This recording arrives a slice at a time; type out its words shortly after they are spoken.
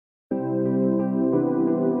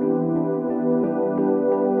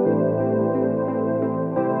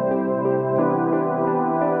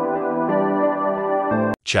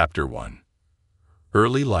Chapter 1.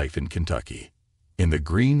 Early Life in Kentucky. In the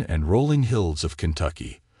green and rolling hills of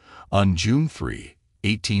Kentucky, on June 3,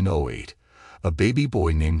 1808, a baby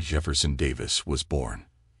boy named Jefferson Davis was born.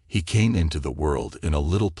 He came into the world in a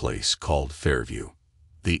little place called Fairview.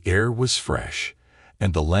 The air was fresh,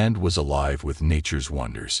 and the land was alive with nature's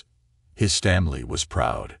wonders. His family was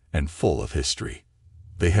proud and full of history.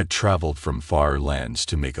 They had traveled from far lands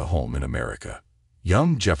to make a home in America.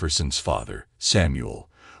 Young Jefferson's father, Samuel,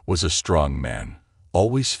 was a strong man,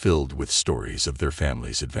 always filled with stories of their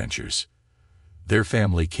family's adventures. Their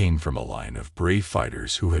family came from a line of brave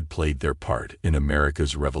fighters who had played their part in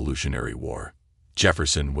America's Revolutionary War.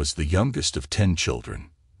 Jefferson was the youngest of 10 children.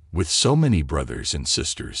 With so many brothers and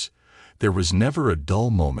sisters, there was never a dull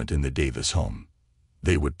moment in the Davis home.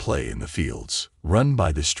 They would play in the fields, run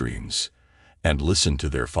by the streams, and listen to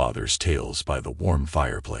their father's tales by the warm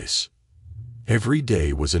fireplace. Every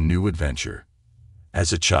day was a new adventure.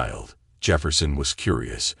 As a child, Jefferson was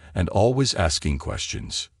curious and always asking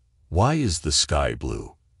questions. Why is the sky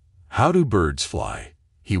blue? How do birds fly?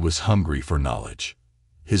 He was hungry for knowledge.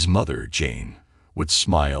 His mother, Jane, would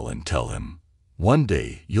smile and tell him, "One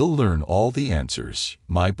day you'll learn all the answers,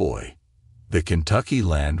 my boy." The Kentucky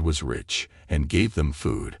land was rich and gave them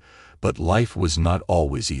food, but life was not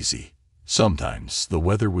always easy. Sometimes the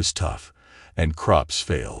weather was tough and crops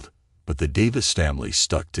failed, but the Davis family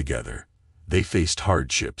stuck together. They faced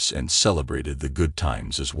hardships and celebrated the good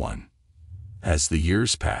times as one. As the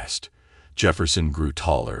years passed, Jefferson grew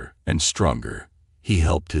taller and stronger. He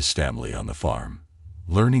helped his family on the farm,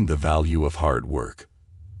 learning the value of hard work.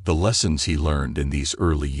 The lessons he learned in these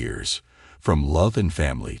early years, from love and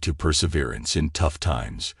family to perseverance in tough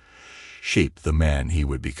times, shaped the man he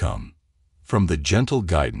would become. From the gentle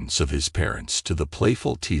guidance of his parents to the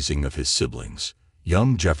playful teasing of his siblings,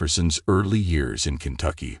 young Jefferson's early years in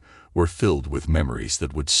Kentucky were filled with memories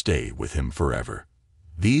that would stay with him forever.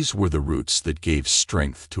 These were the roots that gave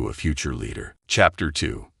strength to a future leader. Chapter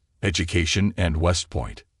 2. Education and West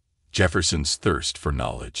Point. Jefferson's thirst for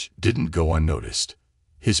knowledge didn't go unnoticed.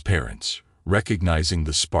 His parents, recognizing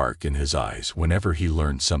the spark in his eyes whenever he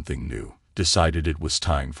learned something new, decided it was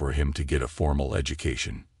time for him to get a formal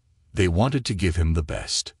education. They wanted to give him the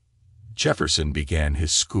best. Jefferson began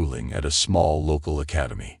his schooling at a small local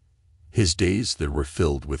academy. His days there were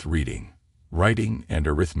filled with reading, writing, and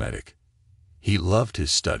arithmetic. He loved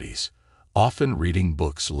his studies, often reading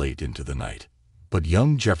books late into the night. But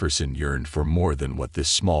young Jefferson yearned for more than what this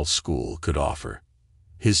small school could offer.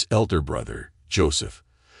 His elder brother, Joseph,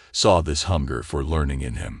 saw this hunger for learning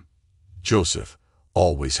in him. Joseph,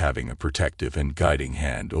 always having a protective and guiding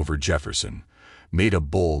hand over Jefferson, made a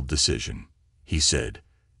bold decision. He said,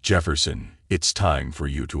 "Jefferson, it's time for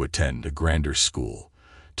you to attend a grander school,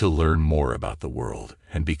 to learn more about the world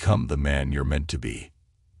and become the man you're meant to be."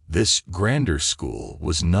 This grander school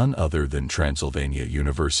was none other than Transylvania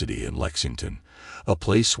University in Lexington, a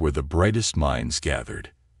place where the brightest minds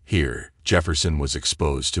gathered. Here, Jefferson was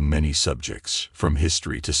exposed to many subjects, from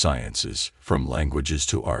history to sciences, from languages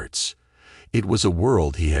to arts. It was a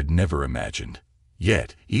world he had never imagined.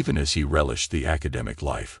 Yet, even as he relished the academic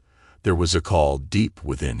life, there was a call deep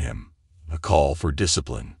within him, a call for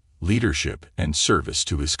discipline, leadership, and service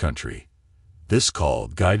to his country. This call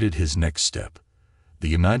guided his next step, the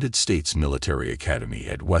United States Military Academy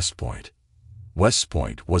at West Point. West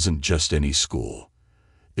Point wasn't just any school.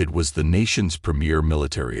 It was the nation's premier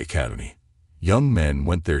military academy. Young men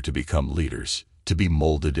went there to become leaders, to be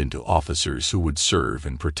molded into officers who would serve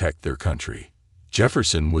and protect their country.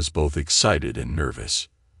 Jefferson was both excited and nervous,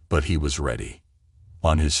 but he was ready.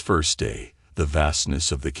 On his first day, the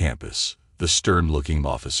vastness of the campus, the stern-looking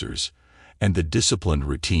officers, and the disciplined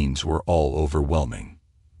routines were all overwhelming.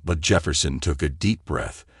 But Jefferson took a deep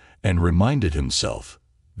breath and reminded himself,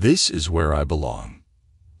 "This is where I belong."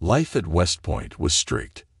 Life at West Point was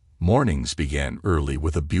strict. Mornings began early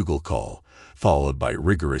with a bugle call, followed by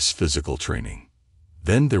rigorous physical training.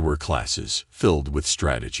 Then there were classes filled with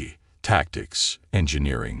strategy, tactics,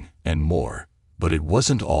 engineering, and more. But it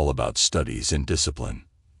wasn't all about studies and discipline.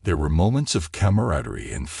 There were moments of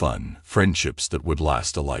camaraderie and fun, friendships that would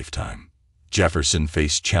last a lifetime. Jefferson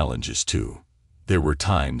faced challenges too. There were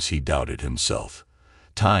times he doubted himself,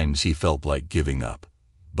 times he felt like giving up.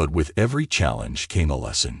 But with every challenge came a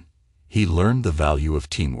lesson. He learned the value of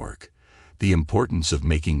teamwork, the importance of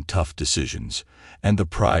making tough decisions, and the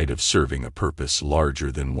pride of serving a purpose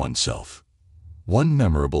larger than oneself. One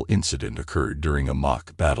memorable incident occurred during a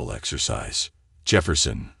mock battle exercise.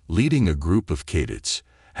 Jefferson, leading a group of cadets,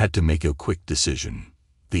 had to make a quick decision.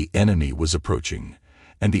 The enemy was approaching,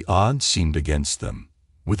 and the odds seemed against them.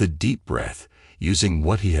 With a deep breath, Using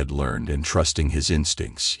what he had learned and trusting his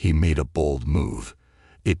instincts, he made a bold move.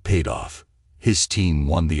 It paid off. His team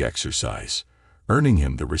won the exercise, earning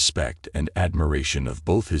him the respect and admiration of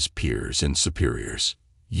both his peers and superiors.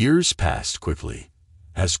 Years passed quickly.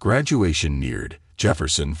 As graduation neared,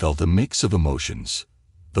 Jefferson felt a mix of emotions.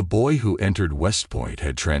 The boy who entered West Point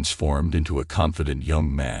had transformed into a confident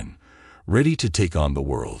young man, ready to take on the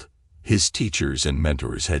world. His teachers and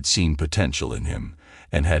mentors had seen potential in him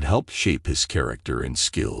and had helped shape his character and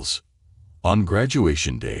skills. On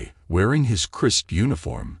graduation day, wearing his crisp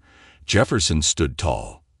uniform, Jefferson stood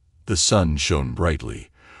tall. The sun shone brightly,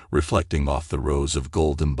 reflecting off the rows of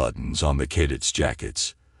golden buttons on the cadets'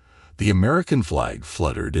 jackets. The American flag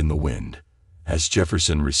fluttered in the wind. As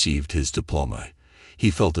Jefferson received his diploma,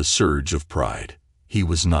 he felt a surge of pride. He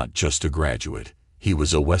was not just a graduate, he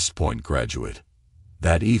was a West Point graduate.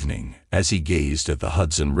 That evening, as he gazed at the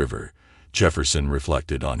Hudson River, Jefferson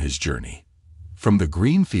reflected on his journey. From the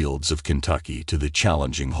green fields of Kentucky to the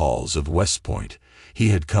challenging halls of West Point, he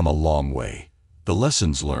had come a long way. The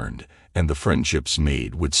lessons learned and the friendships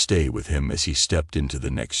made would stay with him as he stepped into the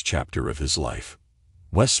next chapter of his life.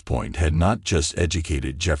 West Point had not just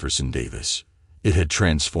educated Jefferson Davis, it had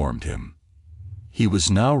transformed him. He was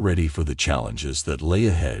now ready for the challenges that lay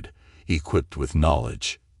ahead, equipped with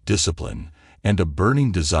knowledge, discipline, and a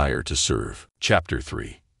burning desire to serve. Chapter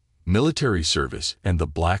 3. Military Service and the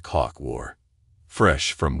Black Hawk War.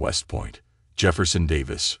 Fresh from West Point, Jefferson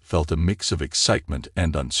Davis felt a mix of excitement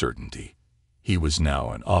and uncertainty. He was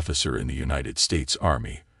now an officer in the United States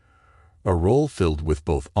Army, a role filled with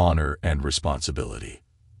both honor and responsibility.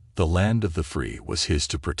 The land of the free was his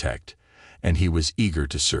to protect, and he was eager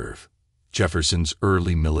to serve. Jefferson's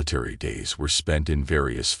early military days were spent in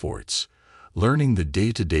various forts, learning the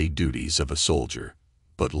day-to-day duties of a soldier.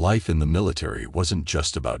 But life in the military wasn't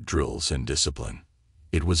just about drills and discipline.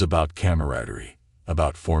 It was about camaraderie,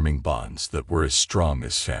 about forming bonds that were as strong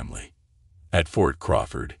as family. At Fort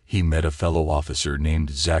Crawford, he met a fellow officer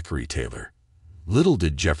named Zachary Taylor. Little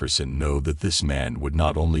did Jefferson know that this man would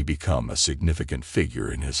not only become a significant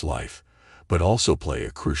figure in his life, but also play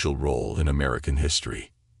a crucial role in American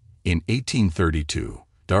history. In 1832,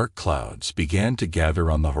 dark clouds began to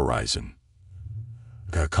gather on the horizon.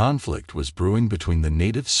 A conflict was brewing between the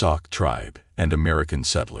native Sauk tribe and American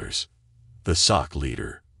settlers. The Sauk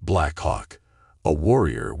leader, Black Hawk, a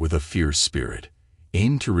warrior with a fierce spirit,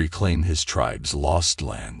 aimed to reclaim his tribe's lost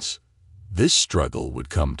lands. This struggle would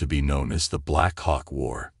come to be known as the Black Hawk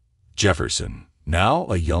War. Jefferson, now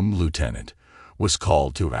a young lieutenant, was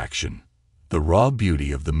called to action. The raw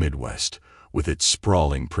beauty of the Midwest, with its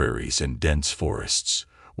sprawling prairies and dense forests,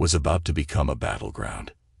 was about to become a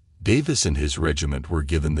battleground. Davis and his regiment were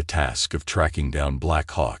given the task of tracking down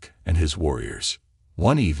Black Hawk and his warriors.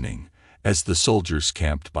 One evening, as the soldiers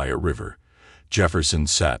camped by a river, Jefferson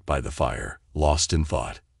sat by the fire, lost in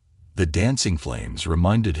thought. The dancing flames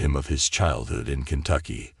reminded him of his childhood in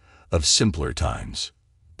Kentucky, of simpler times.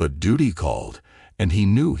 But duty called, and he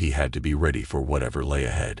knew he had to be ready for whatever lay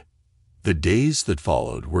ahead. The days that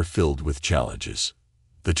followed were filled with challenges.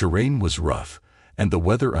 The terrain was rough, and the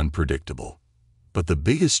weather unpredictable. But the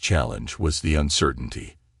biggest challenge was the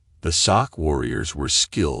uncertainty. The Sauk warriors were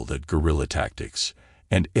skilled at guerrilla tactics,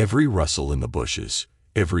 and every rustle in the bushes,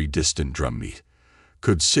 every distant drumbeat,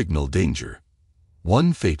 could signal danger.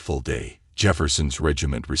 One fateful day, Jefferson's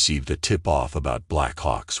regiment received a tip-off about Black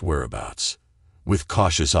Hawk's whereabouts. With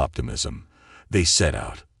cautious optimism, they set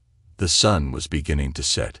out. The sun was beginning to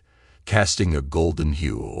set, casting a golden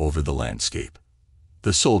hue over the landscape.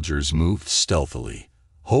 The soldiers moved stealthily,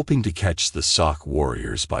 hoping to catch the Sauk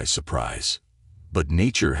warriors by surprise. But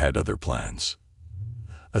nature had other plans.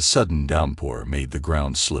 A sudden downpour made the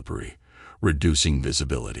ground slippery, reducing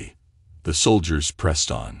visibility. The soldiers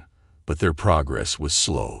pressed on, but their progress was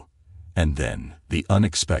slow. And then, the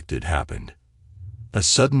unexpected happened. A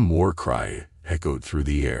sudden war cry echoed through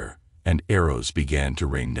the air, and arrows began to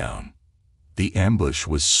rain down. The ambush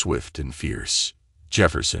was swift and fierce.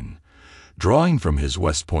 Jefferson, drawing from his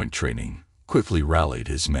West Point training, quickly rallied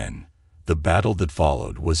his men. The battle that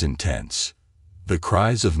followed was intense. The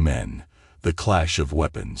cries of men, the clash of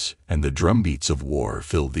weapons, and the drumbeats of war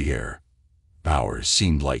filled the air. Hours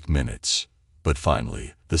seemed like minutes, but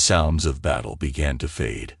finally, the sounds of battle began to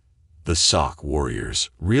fade. The Sauk warriors,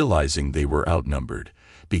 realizing they were outnumbered,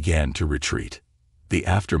 began to retreat. The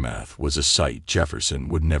aftermath was a sight Jefferson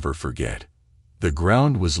would never forget. The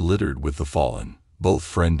ground was littered with the fallen, both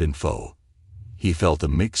friend and foe. He felt a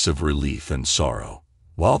mix of relief and sorrow.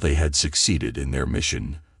 While they had succeeded in their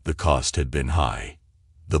mission, the cost had been high.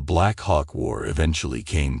 The Black Hawk War eventually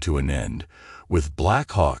came to an end, with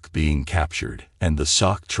Black Hawk being captured and the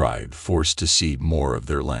Sauk tribe forced to cede more of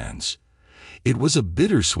their lands. It was a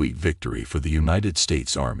bittersweet victory for the United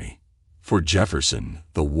States Army. For Jefferson,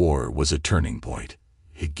 the war was a turning point.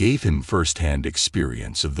 It gave him first-hand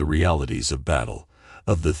experience of the realities of battle,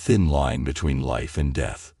 of the thin line between life and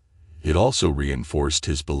death. It also reinforced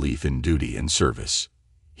his belief in duty and service.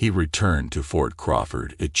 He returned to Fort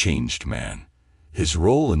Crawford a changed man. His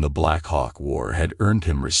role in the Black Hawk War had earned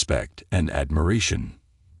him respect and admiration,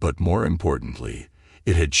 but more importantly,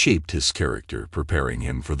 it had shaped his character, preparing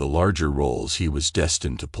him for the larger roles he was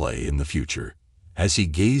destined to play in the future. As he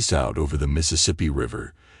gazed out over the Mississippi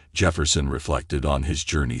River, Jefferson reflected on his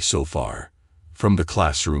journey so far. From the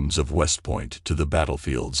classrooms of West Point to the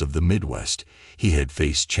battlefields of the Midwest, he had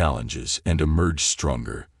faced challenges and emerged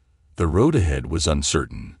stronger. The road ahead was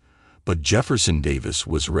uncertain, but Jefferson Davis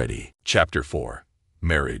was ready. Chapter 4.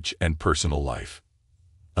 Marriage and Personal Life.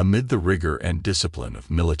 Amid the rigor and discipline of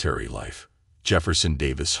military life, Jefferson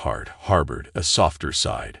Davis' heart harbored a softer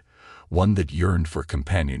side, one that yearned for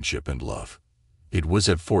companionship and love. It was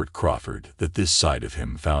at Fort Crawford that this side of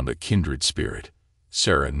him found a kindred spirit,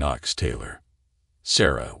 Sarah Knox Taylor.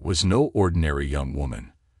 Sarah was no ordinary young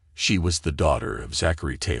woman. She was the daughter of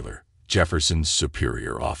Zachary Taylor, Jefferson's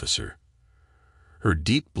superior officer. Her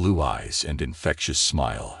deep blue eyes and infectious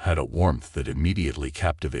smile had a warmth that immediately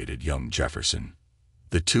captivated young Jefferson.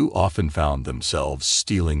 The two often found themselves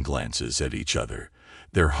stealing glances at each other,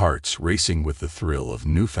 their hearts racing with the thrill of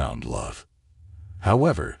newfound love.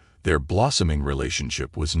 However, their blossoming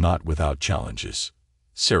relationship was not without challenges.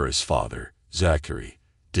 Sarah's father, Zachary,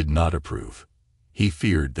 did not approve. He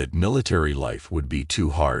feared that military life would be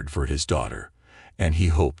too hard for his daughter, and he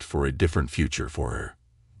hoped for a different future for her.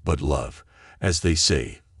 But love, as they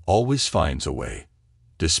say, always finds a way.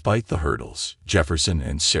 Despite the hurdles, Jefferson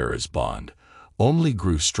and Sarah's bond only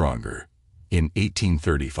grew stronger. In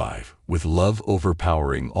 1835, with love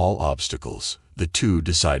overpowering all obstacles, the two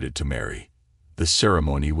decided to marry. The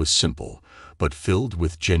ceremony was simple, but filled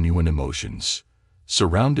with genuine emotions.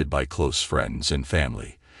 Surrounded by close friends and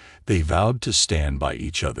family, they vowed to stand by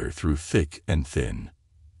each other through thick and thin.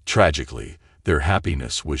 Tragically, their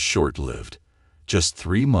happiness was short-lived. Just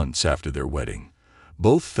 3 months after their wedding,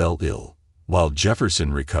 both fell ill. While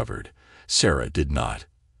Jefferson recovered, Sarah did not.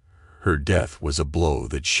 Her death was a blow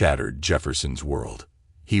that shattered Jefferson's world.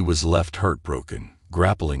 He was left heartbroken,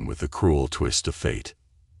 grappling with the cruel twist of fate.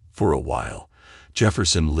 For a while,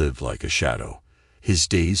 Jefferson lived like a shadow, his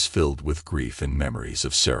days filled with grief and memories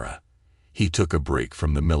of Sarah. He took a break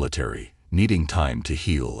from the military, needing time to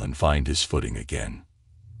heal and find his footing again.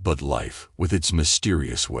 But life, with its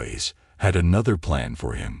mysterious ways, had another plan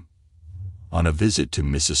for him. On a visit to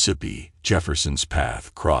Mississippi, Jefferson's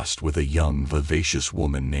path crossed with a young, vivacious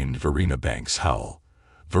woman named Verena Banks Howell.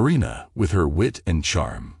 Verena, with her wit and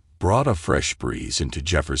charm, brought a fresh breeze into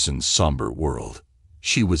Jefferson's somber world.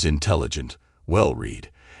 She was intelligent,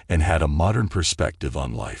 well-read, and had a modern perspective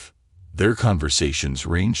on life. Their conversations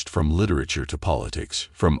ranged from literature to politics,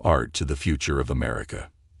 from art to the future of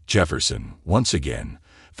America. Jefferson, once again,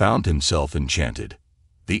 found himself enchanted.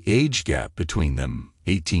 The age gap between them,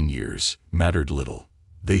 18 years, mattered little.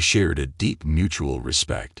 They shared a deep mutual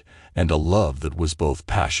respect and a love that was both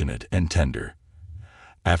passionate and tender.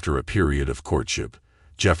 After a period of courtship,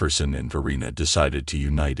 Jefferson and Verena decided to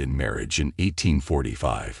unite in marriage in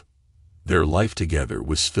 1845. Their life together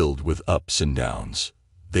was filled with ups and downs.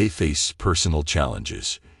 They faced personal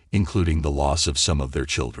challenges, including the loss of some of their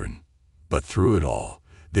children. But through it all,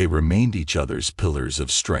 they remained each other's pillars of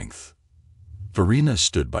strength. Verena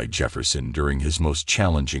stood by Jefferson during his most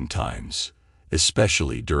challenging times,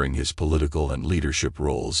 especially during his political and leadership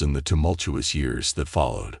roles in the tumultuous years that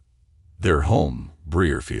followed. Their home,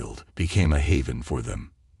 Breerfield, became a haven for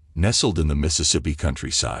them. Nestled in the Mississippi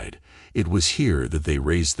countryside, it was here that they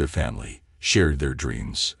raised their family, shared their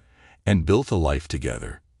dreams, and built a life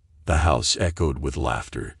together. The house echoed with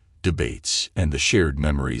laughter, debates, and the shared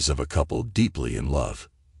memories of a couple deeply in love.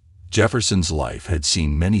 Jefferson's life had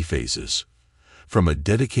seen many phases, from a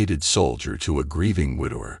dedicated soldier to a grieving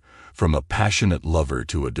widower, from a passionate lover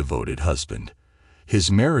to a devoted husband.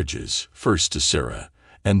 His marriages, first to Sarah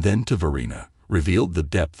and then to Verena, revealed the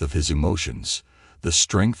depth of his emotions, the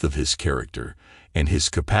strength of his character, and his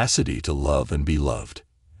capacity to love and be loved.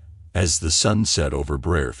 As the sun set over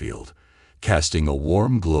Breerfield, casting a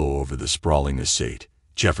warm glow over the sprawling estate,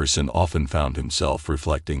 Jefferson often found himself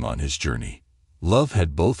reflecting on his journey. Love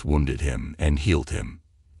had both wounded him and healed him.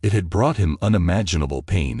 It had brought him unimaginable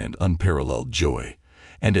pain and unparalleled joy,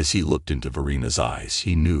 and as he looked into Verena's eyes,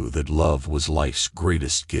 he knew that love was life's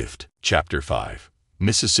greatest gift. Chapter 5.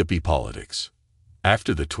 Mississippi Politics.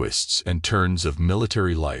 After the twists and turns of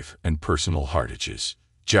military life and personal hardages,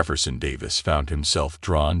 Jefferson Davis found himself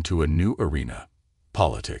drawn to a new arena: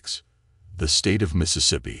 politics. The state of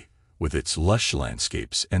Mississippi, with its lush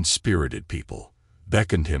landscapes and spirited people,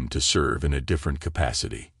 beckoned him to serve in a different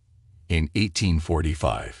capacity. In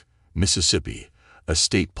 1845, Mississippi, a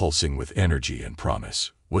state pulsing with energy and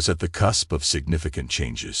promise, was at the cusp of significant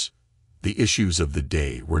changes. The issues of the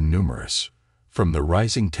day were numerous, from the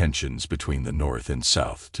rising tensions between the North and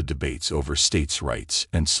South to debates over states' rights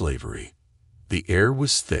and slavery. The air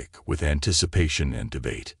was thick with anticipation and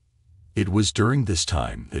debate. It was during this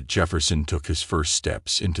time that Jefferson took his first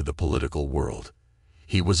steps into the political world.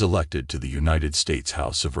 He was elected to the United States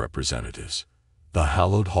House of Representatives. The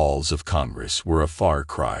hallowed halls of Congress were a far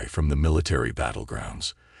cry from the military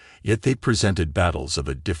battlegrounds, yet they presented battles of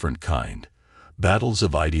a different kind, battles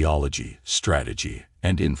of ideology, strategy,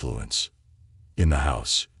 and influence. In the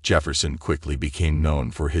House, Jefferson quickly became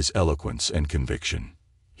known for his eloquence and conviction.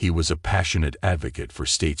 He was a passionate advocate for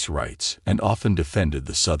states' rights and often defended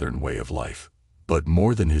the Southern way of life. But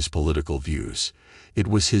more than his political views, it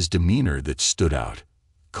was his demeanor that stood out.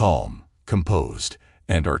 Calm, composed,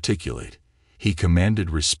 and articulate, he commanded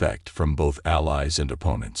respect from both allies and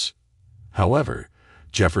opponents. However,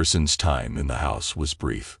 Jefferson's time in the House was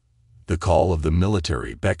brief. The call of the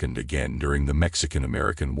military beckoned again during the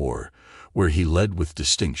Mexican-American War, where he led with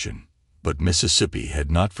distinction, but Mississippi had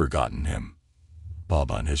not forgotten him.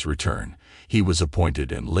 On his return, he was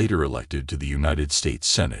appointed and later elected to the United States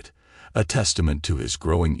Senate, a testament to his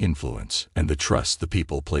growing influence and the trust the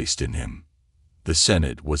people placed in him. The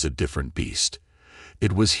Senate was a different beast.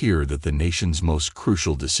 It was here that the nation's most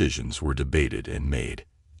crucial decisions were debated and made.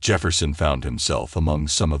 Jefferson found himself among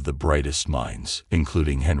some of the brightest minds,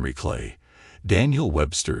 including Henry Clay, Daniel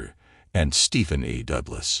Webster, and Stephen A.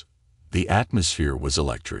 Douglas. The atmosphere was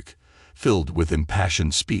electric, filled with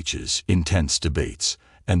impassioned speeches, intense debates,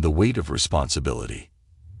 and the weight of responsibility.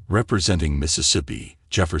 Representing Mississippi,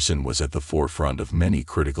 Jefferson was at the forefront of many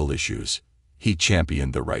critical issues. He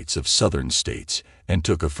championed the rights of Southern states and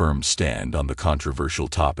took a firm stand on the controversial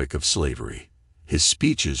topic of slavery. His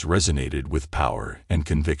speeches resonated with power and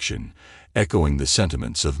conviction, echoing the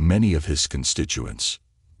sentiments of many of his constituents.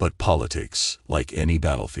 But politics, like any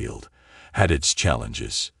battlefield, had its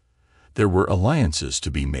challenges. There were alliances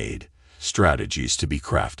to be made, strategies to be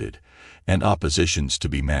crafted, and oppositions to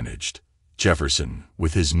be managed. Jefferson,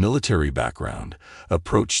 with his military background,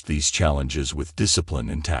 approached these challenges with discipline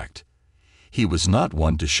and tact. He was not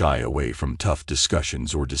one to shy away from tough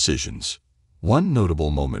discussions or decisions. One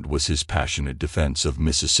notable moment was his passionate defense of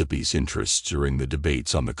Mississippi's interests during the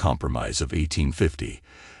debates on the Compromise of 1850,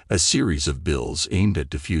 a series of bills aimed at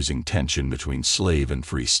diffusing tension between slave and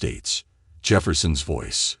free states. Jefferson's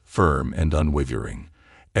voice, firm and unwavering,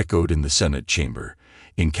 echoed in the Senate chamber,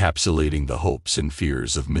 encapsulating the hopes and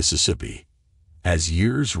fears of Mississippi. As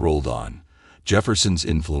years rolled on, Jefferson's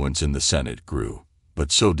influence in the Senate grew,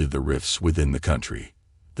 but so did the rifts within the country.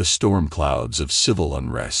 The storm clouds of civil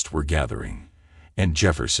unrest were gathering, and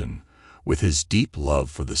Jefferson, with his deep love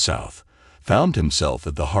for the South, found himself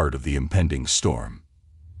at the heart of the impending storm.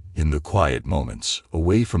 In the quiet moments,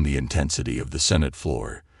 away from the intensity of the Senate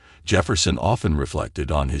floor, Jefferson often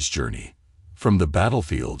reflected on his journey. From the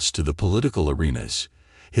battlefields to the political arenas,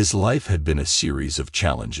 his life had been a series of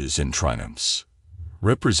challenges and triumphs.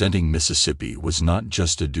 Representing Mississippi was not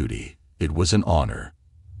just a duty, it was an honor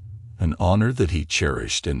that he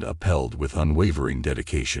cherished and upheld with unwavering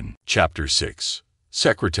dedication. Chapter 6.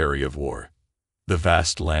 Secretary of War. The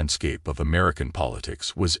vast landscape of American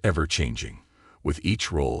politics was ever-changing, with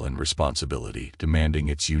each role and responsibility demanding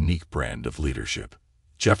its unique brand of leadership.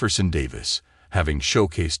 Jefferson Davis, having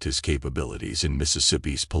showcased his capabilities in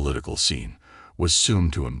Mississippi's political scene, was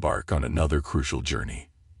soon to embark on another crucial journey.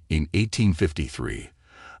 In 1853,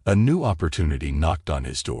 a new opportunity knocked on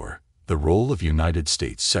his door: the role of United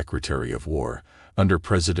States Secretary of War under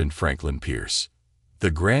President Franklin Pierce.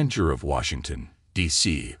 The grandeur of Washington,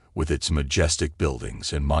 D.C., with its majestic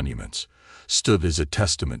buildings and monuments, stood as a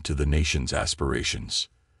testament to the nation's aspirations.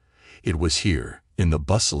 It was here, in the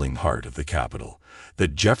bustling heart of the capital,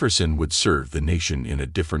 that Jefferson would serve the nation in a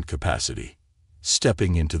different capacity.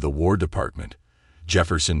 Stepping into the War Department,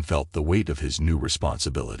 Jefferson felt the weight of his new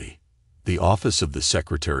responsibility. The office of the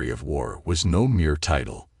Secretary of War was no mere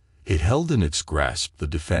title. It held in its grasp the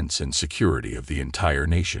defense and security of the entire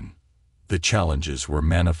nation. The challenges were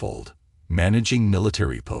manifold: managing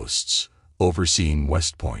military posts, overseeing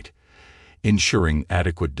West Point, ensuring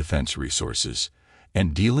adequate defense resources,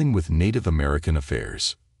 and dealing with Native American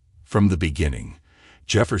affairs. From the beginning,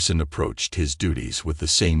 Jefferson approached his duties with the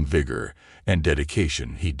same vigor and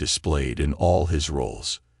dedication he displayed in all his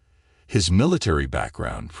roles. His military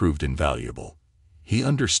background proved invaluable. He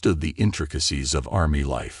understood the intricacies of army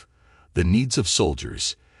life, the needs of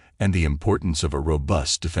soldiers, and the importance of a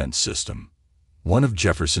robust defense system. One of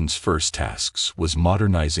Jefferson's first tasks was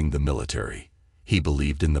modernizing the military. He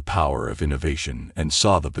believed in the power of innovation and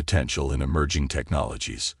saw the potential in emerging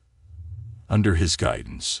technologies. Under his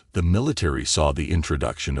guidance, the military saw the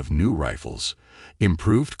introduction of new rifles,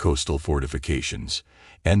 improved coastal fortifications,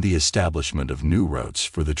 and the establishment of new routes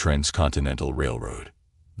for the transcontinental railroad.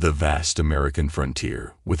 The vast American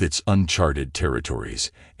frontier, with its uncharted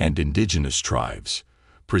territories and indigenous tribes,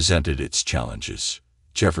 presented its challenges.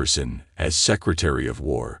 Jefferson, as Secretary of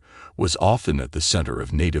War, was often at the center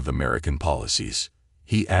of Native American policies.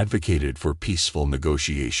 He advocated for peaceful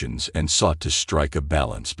negotiations and sought to strike a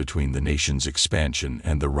balance between the nation's expansion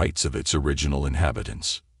and the rights of its original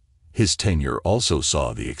inhabitants. His tenure also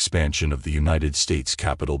saw the expansion of the United States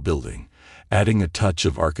Capitol building, adding a touch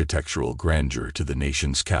of architectural grandeur to the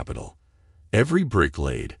nation's capital. Every brick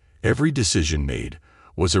laid, every decision made,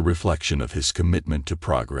 was a reflection of his commitment to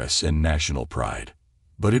progress and national pride.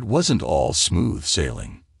 But it wasn't all smooth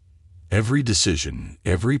sailing. Every decision,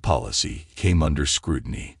 every policy came under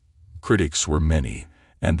scrutiny. Critics were many,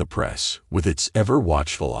 and the press, with its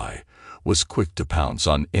ever-watchful eye, was quick to pounce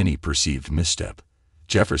on any perceived misstep.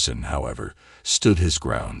 Jefferson, however, stood his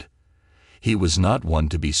ground. He was not one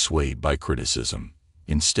to be swayed by criticism.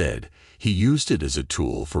 Instead, he used it as a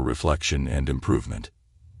tool for reflection and improvement.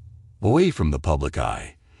 Away from the public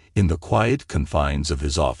eye, in the quiet confines of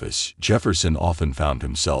his office, Jefferson often found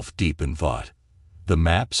himself deep in thought. The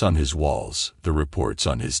maps on his walls, the reports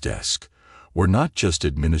on his desk, were not just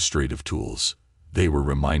administrative tools. They were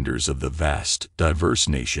reminders of the vast, diverse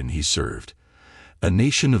nation he served. A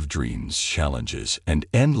nation of dreams, challenges, and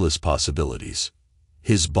endless possibilities.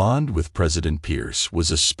 His bond with President Pierce was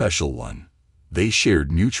a special one. They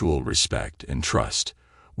shared mutual respect and trust,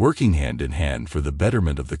 working hand in hand for the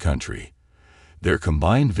betterment of the country. Their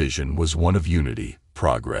combined vision was one of unity,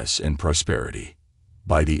 progress, and prosperity.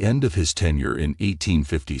 By the end of his tenure in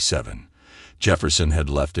 1857, Jefferson had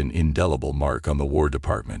left an indelible mark on the War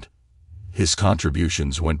Department. His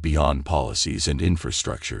contributions went beyond policies and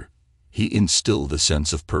infrastructure. He instilled a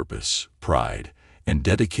sense of purpose, pride, and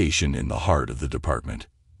dedication in the heart of the department.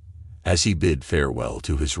 As he bid farewell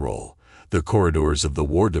to his role, the corridors of the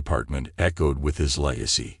War Department echoed with his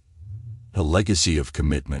legacy. A legacy of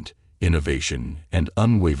commitment, innovation, and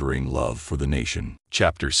unwavering love for the nation.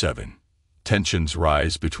 Chapter 7. Tensions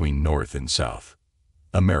rise between North and South.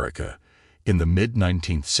 America, in the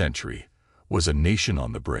mid-19th century, was a nation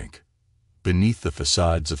on the brink. Beneath the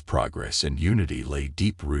facades of progress and unity lay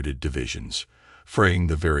deep-rooted divisions, fraying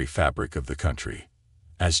the very fabric of the country.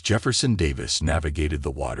 As Jefferson Davis navigated the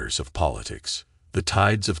waters of politics, the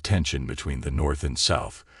tides of tension between the North and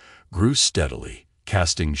South grew steadily,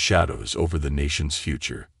 casting shadows over the nation's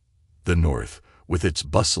future. The North, with its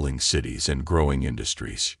bustling cities and growing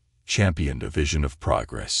industries, championed a vision of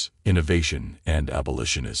progress, innovation, and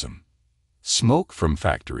abolitionism. Smoke from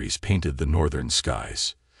factories painted the northern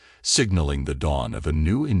skies, signaling the dawn of a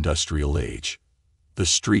new industrial age. The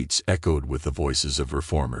streets echoed with the voices of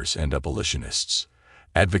reformers and abolitionists,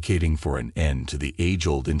 advocating for an end to the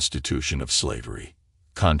age-old institution of slavery.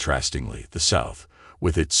 Contrastingly, the South,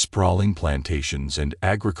 with its sprawling plantations and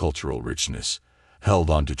agricultural richness, held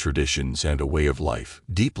on to traditions and a way of life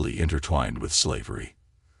deeply intertwined with slavery.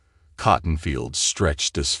 Cotton fields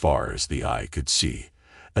stretched as far as the eye could see,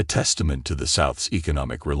 a testament to the South's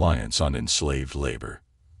economic reliance on enslaved labor.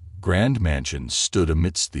 Grand mansions stood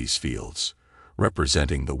amidst these fields,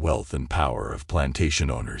 representing the wealth and power of plantation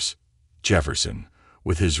owners. Jefferson,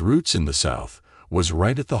 with his roots in the South, was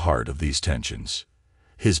right at the heart of these tensions.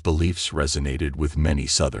 His beliefs resonated with many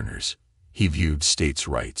Southerners. He viewed states'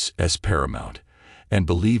 rights as paramount and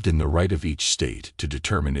believed in the right of each state to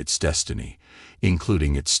determine its destiny,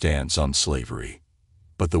 including its stance on slavery.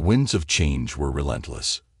 But the winds of change were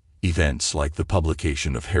relentless. Events like the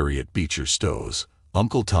publication of Harriet Beecher Stowe's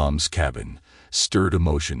Uncle Tom's Cabin stirred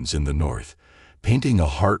emotions in the North, painting a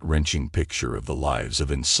heart-wrenching picture of the lives of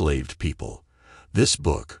enslaved people. This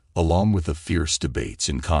book, along with the fierce debates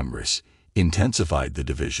in Congress, intensified the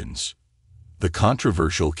divisions. The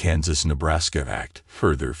controversial Kansas-Nebraska Act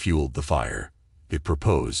further fueled the fire. It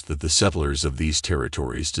proposed that the settlers of these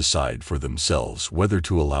territories decide for themselves whether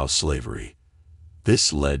to allow slavery.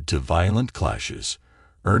 This led to violent clashes,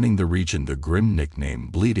 earning the region the grim nickname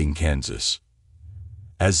Bleeding Kansas.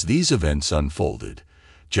 As these events unfolded,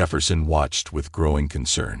 Jefferson watched with growing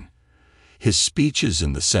concern. His speeches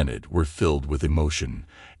in the Senate were filled with emotion,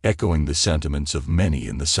 echoing the sentiments of many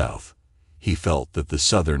in the South. He felt that the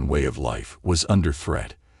Southern way of life was under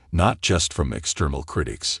threat, not just from external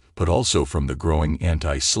critics, but also from the growing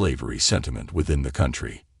anti-slavery sentiment within the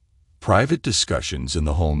country. Private discussions in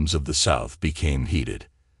the homes of the South became heated.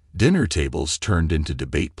 Dinner tables turned into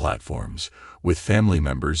debate platforms, with family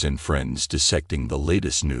members and friends dissecting the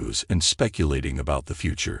latest news and speculating about the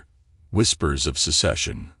future. Whispers of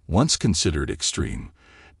secession, once considered extreme,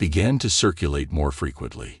 began to circulate more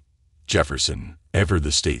frequently. Jefferson, ever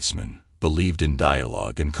the statesman, believed in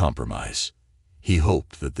dialogue and compromise. He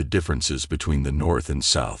hoped that the differences between the North and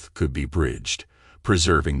South could be bridged,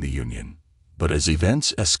 preserving the Union. But as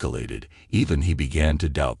events escalated, even he began to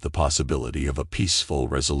doubt the possibility of a peaceful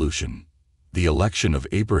resolution. The election of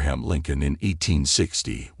Abraham Lincoln in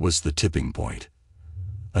 1860 was the tipping point.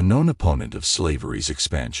 A known opponent of slavery's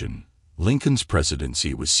expansion, Lincoln's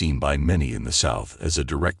presidency was seen by many in the South as a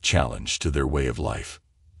direct challenge to their way of life.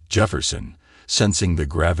 Jefferson, sensing the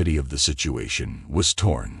gravity of the situation, was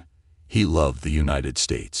torn. He loved the United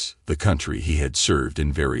States, the country he had served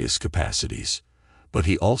in various capacities. But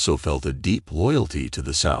he also felt a deep loyalty to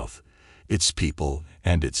the South, its people,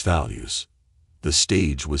 and its values. The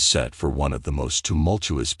stage was set for one of the most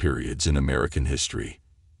tumultuous periods in American history.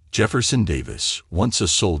 Jefferson Davis, once a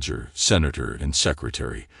soldier, senator, and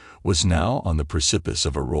secretary, was now on the precipice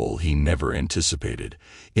of a role he never anticipated,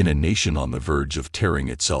 in a nation on the verge of tearing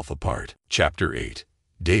itself apart. Chapter 8.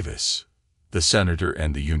 Davis, the Senator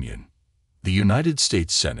and the Union. The United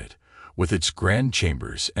States Senate, with its grand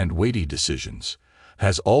chambers and weighty decisions,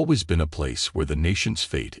 has always been a place where the nation's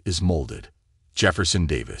fate is molded. Jefferson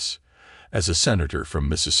Davis, as a senator from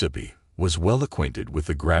Mississippi, was well acquainted with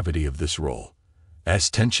the gravity of this role.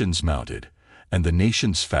 As tensions mounted and the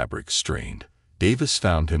nation's fabric strained, Davis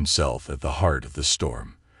found himself at the heart of the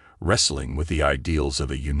storm, wrestling with the ideals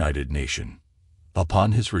of a united nation.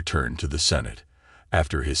 Upon his return to the Senate,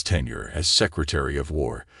 after his tenure as Secretary of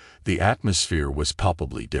War, the atmosphere was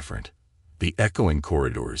palpably different. The echoing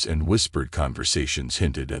corridors and whispered conversations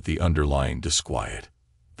hinted at the underlying disquiet.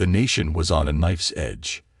 The nation was on a knife's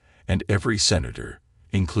edge, and every senator,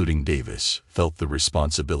 including Davis, felt the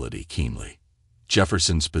responsibility keenly.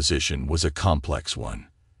 Jefferson's position was a complex one.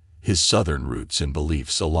 His Southern roots and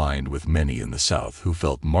beliefs aligned with many in the South who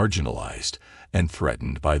felt marginalized and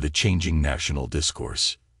threatened by the changing national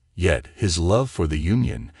discourse. Yet his love for the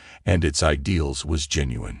Union and its ideals was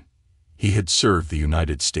genuine. He had served the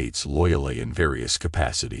United States loyally in various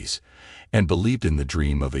capacities and believed in the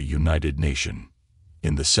dream of a united nation.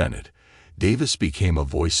 In the Senate, Davis became a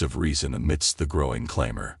voice of reason amidst the growing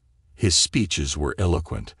clamor. His speeches were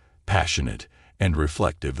eloquent, passionate, and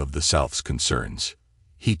reflective of the South's concerns.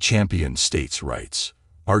 He championed states' rights,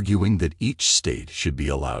 arguing that each state should be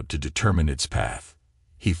allowed to determine its path.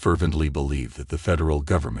 He fervently believed that the federal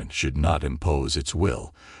government should not impose its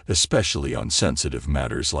will, especially on sensitive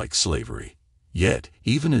matters like slavery. Yet,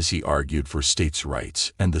 even as he argued for states'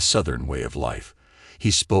 rights and the Southern way of life,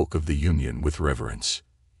 he spoke of the Union with reverence.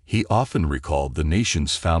 He often recalled the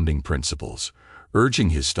nation's founding principles,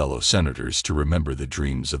 urging his fellow senators to remember the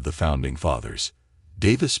dreams of the Founding Fathers.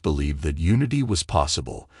 Davis believed that unity was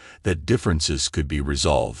possible, that differences could be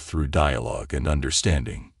resolved through dialogue and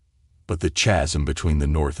understanding. But the chasm between the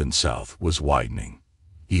North and South was widening.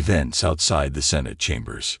 Events outside the Senate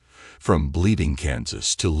chambers, from Bleeding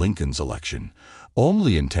Kansas to Lincoln's election,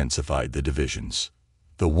 only intensified the divisions.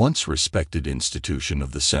 The once respected institution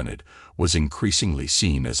of the Senate was increasingly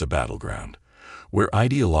seen as a battleground, where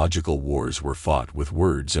ideological wars were fought with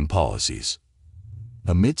words and policies.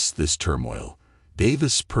 Amidst this turmoil,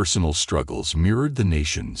 Davis' personal struggles mirrored the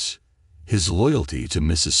nation's. His loyalty to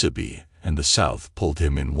Mississippi and the South pulled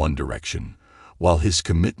him in one direction, while his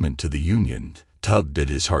commitment to the Union tugged at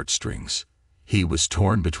his heartstrings. He was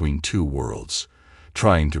torn between two worlds,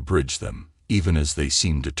 trying to bridge them, even as they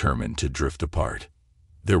seemed determined to drift apart.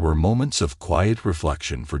 There were moments of quiet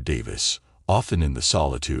reflection for Davis, often in the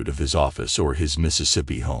solitude of his office or his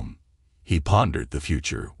Mississippi home. He pondered the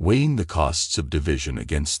future, weighing the costs of division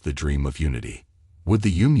against the dream of unity. Would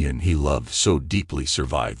the Union he loved so deeply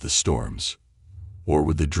survive the storms? Or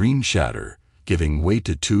would the dream shatter, giving way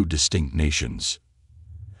to two distinct nations?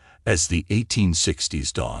 As the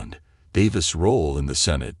 1860s dawned, Davis' role in the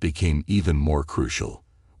Senate became even more crucial.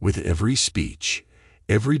 With every speech,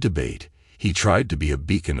 every debate, he tried to be a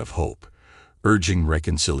beacon of hope, urging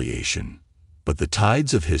reconciliation. But the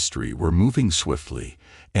tides of history were moving swiftly,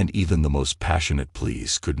 and even the most passionate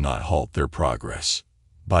pleas could not halt their progress.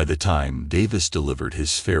 By the time Davis delivered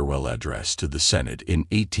his farewell address to the Senate in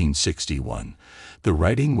 1861, the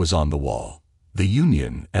writing was on the wall. The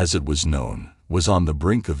Union, as it was known, was on the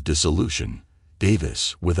brink of dissolution.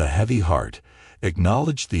 Davis, with a heavy heart,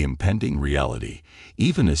 acknowledged the impending reality,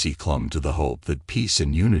 even as he clung to the hope that peace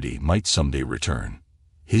and unity might someday return.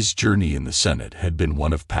 His journey in the Senate had been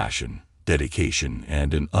one of passion, dedication,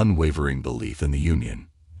 and an unwavering belief in the Union.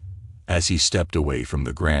 As he stepped away from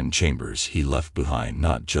the grand chambers, he left behind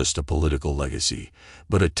not just a political legacy,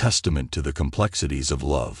 but a testament to the complexities of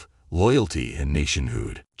love, loyalty, and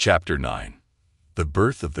nationhood. Chapter 9. The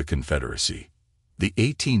Birth of the Confederacy. The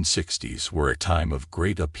 1860s were a time of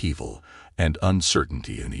great upheaval and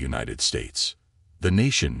uncertainty in the United States. The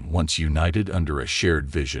nation, once united under a shared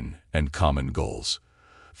vision and common goals,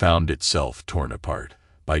 found itself torn apart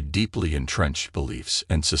by deeply entrenched beliefs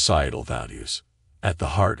and societal values. At the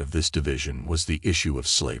heart of this division was the issue of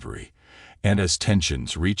slavery, and as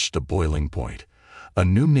tensions reached a boiling point, a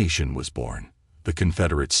new nation was born, the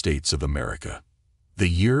Confederate States of America. The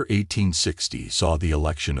year 1860 saw the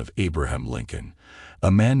election of Abraham Lincoln, a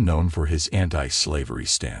man known for his anti-slavery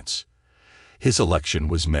stance. His election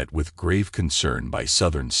was met with grave concern by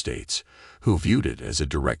Southern states, who viewed it as a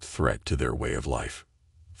direct threat to their way of life.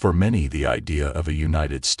 For many, the idea of a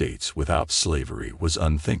United States without slavery was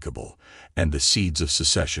unthinkable, and the seeds of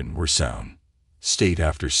secession were sown. State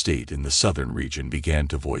after state in the southern region began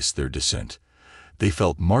to voice their dissent. They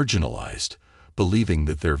felt marginalized, believing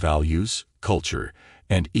that their values, culture,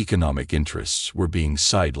 and economic interests were being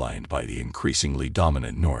sidelined by the increasingly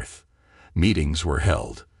dominant North. Meetings were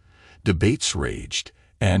held, debates raged,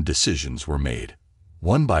 and decisions were made.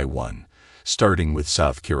 One by one, starting with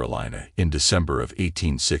South Carolina in December of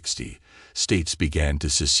 1860, states began to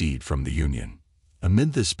secede from the Union.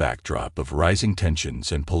 Amid this backdrop of rising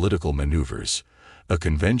tensions and political maneuvers, a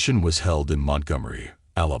convention was held in Montgomery,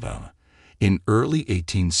 Alabama, in early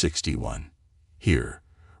 1861. Here,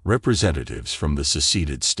 representatives from the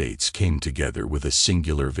seceded states came together with a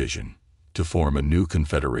singular vision: to form a new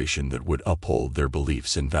confederation that would uphold their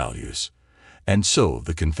beliefs and values. And so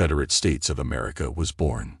the Confederate States of America was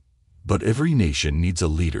born. But every nation needs a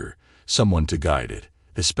leader, someone to guide it,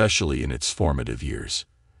 especially in its formative years.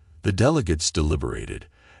 The delegates deliberated,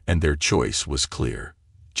 and their choice was clear: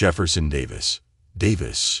 Jefferson Davis.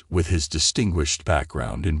 Davis, with his distinguished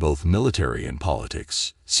background in both military and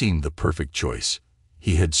politics, seemed the perfect choice.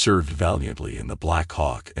 He had served valiantly in the Black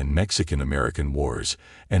Hawk and Mexican-American Wars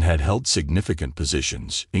and had held significant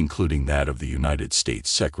positions, including that of the United States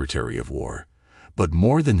Secretary of War. But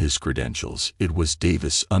more than his credentials, it was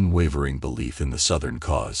Davis' unwavering belief in the Southern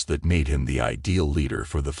cause that made him the ideal leader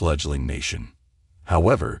for the fledgling nation.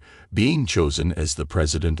 However, being chosen as the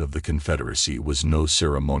President of the Confederacy was no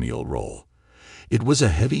ceremonial role. It was a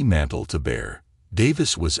heavy mantle to bear.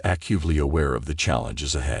 Davis was acutely aware of the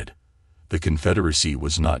challenges ahead. The Confederacy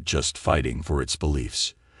was not just fighting for its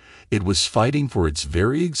beliefs. It was fighting for its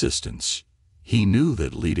very existence. He knew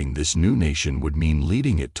that leading this new nation would mean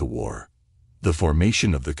leading it to war. The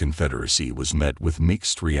formation of the Confederacy was met with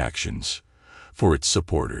mixed reactions. For its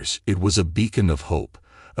supporters, it was a beacon of hope,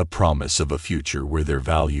 a promise of a future where their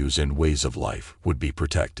values and ways of life would be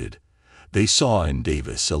protected. They saw in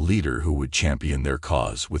Davis a leader who would champion their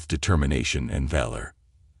cause with determination and valor.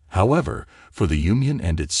 However, for the Union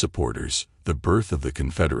and its supporters, the birth of the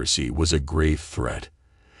Confederacy was a grave threat.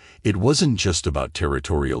 It wasn't just about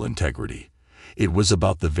territorial integrity. It was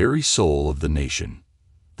about the very soul of the nation.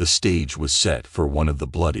 The stage was set for one of the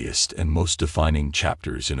bloodiest and most defining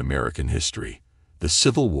chapters in American history, the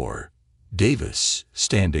Civil War. Davis,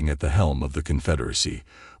 standing at the helm of the Confederacy,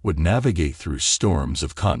 would navigate through storms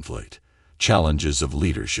of conflict, challenges of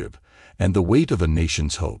leadership, and the weight of a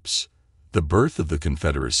nation's hopes. The birth of the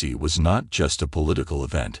Confederacy was not just a political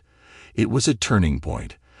event. It was a turning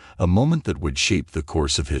point, a moment that would shape the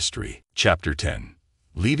course of history. Chapter 10.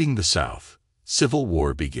 Leading the South. Civil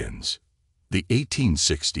War begins. The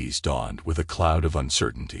 1860s dawned with a cloud of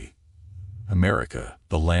uncertainty. America,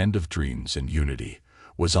 the land of dreams and unity,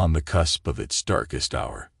 was on the cusp of its darkest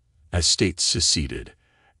hour. As states seceded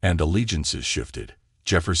and allegiances shifted,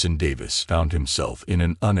 Jefferson Davis found himself in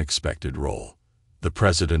an unexpected role: the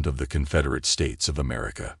President of the Confederate States of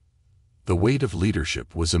America. The weight of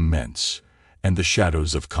leadership was immense, and the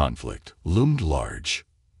shadows of conflict loomed large.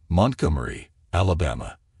 Montgomery,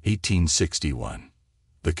 Alabama, 1861.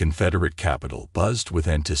 The Confederate capital buzzed with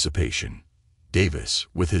anticipation. Davis,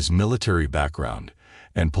 with his military background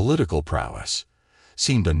and political prowess,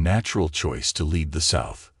 seemed a natural choice to lead the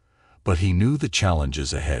South, but he knew the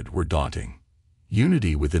challenges ahead were daunting.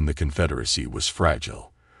 Unity within the Confederacy was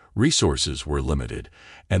fragile, resources were limited,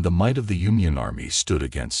 and the might of the Union Army stood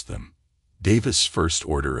against them. Davis' first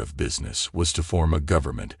order of business was to form a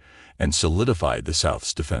government and solidify the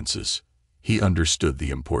South's defenses. He understood the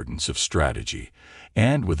importance of strategy,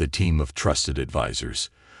 and with a team of trusted advisors,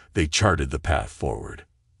 they charted the path forward.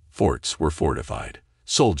 Forts were fortified,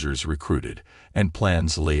 soldiers recruited, and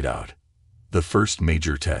plans laid out. The first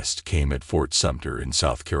major test came at Fort Sumter in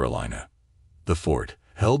South Carolina. The fort,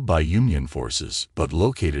 held by Union forces but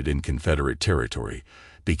located in Confederate territory,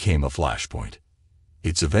 became a flashpoint.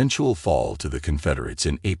 Its eventual fall to the Confederates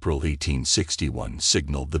in April 1861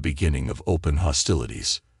 signaled the beginning of open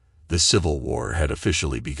hostilities. The Civil War had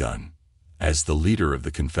officially begun. As the leader of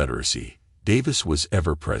the Confederacy, Davis was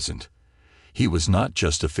ever present. He was not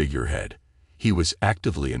just a figurehead. He was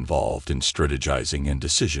actively involved in strategizing and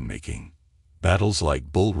decision-making. Battles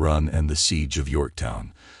like Bull Run and the Siege of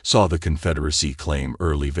Yorktown saw the Confederacy claim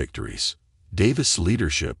early victories. Davis'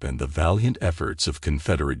 leadership and the valiant efforts of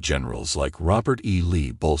Confederate generals like Robert E.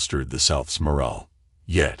 Lee bolstered the South's morale.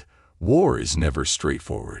 Yet, war is never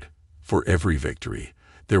straightforward. For every victory,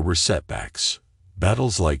 there were setbacks.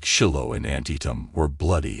 Battles like Shiloh and Antietam were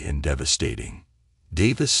bloody and devastating.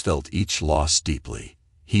 Davis felt each loss deeply.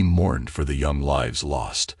 He mourned for the young lives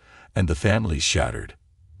lost and the families shattered.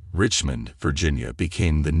 Richmond, Virginia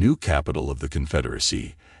became the new capital of the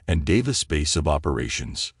Confederacy and Davis' base of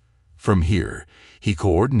operations. From here, he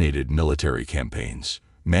coordinated military campaigns,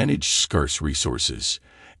 managed scarce resources,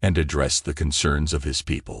 and addressed the concerns of his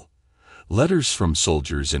people. Letters from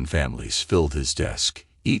soldiers and families filled his desk,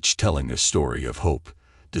 each telling a story of hope,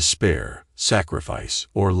 despair, sacrifice,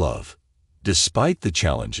 or love. Despite the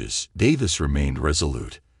challenges, Davis remained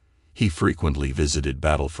resolute. He frequently visited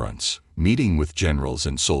battlefronts, meeting with generals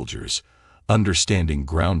and soldiers, understanding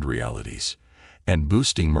ground realities, and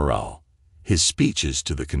boosting morale. His speeches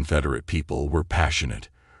to the Confederate people were passionate,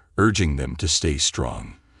 urging them to stay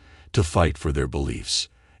strong, to fight for their beliefs,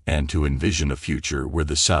 and to envision a future where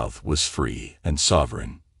the South was free and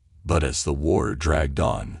sovereign. But as the war dragged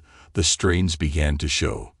on, the strains began to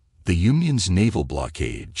show. The Union's naval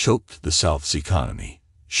blockade choked the South's economy.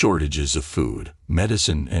 Shortages of food,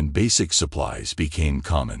 medicine, and basic supplies became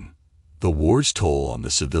common. The war's toll on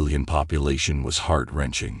the civilian population was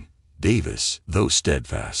heart-wrenching. Davis, though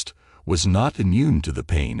steadfast, was not immune to the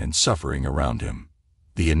pain and suffering around him.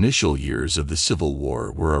 The initial years of the Civil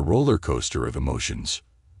War were a roller coaster of emotions.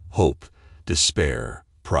 Hope, despair,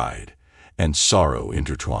 pride, and sorrow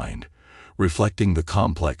intertwined, reflecting the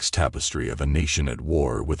complex tapestry of a nation at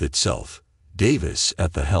war with itself. Davis,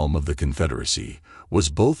 at the helm of the Confederacy, was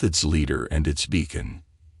both its leader and its beacon.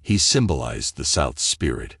 He symbolized the South's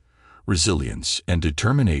spirit, resilience, and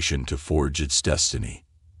determination to forge its destiny.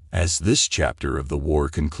 As this chapter of the war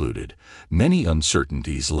concluded, many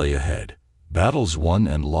uncertainties lay ahead. Battles won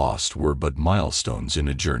and lost were but milestones in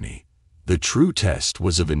a journey. The true test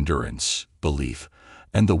was of endurance, belief,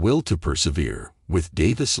 and the will to persevere, with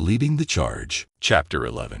Davis leading the charge. Chapter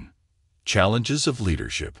 11. Challenges of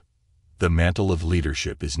Leadership. The mantle of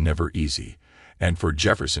leadership is never easy, and for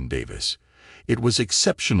Jefferson Davis, it was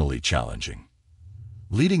exceptionally challenging.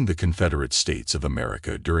 Leading the Confederate States of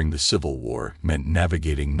America during the Civil War meant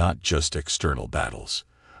navigating not just external battles,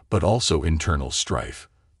 but also internal strife,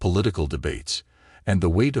 political debates, and the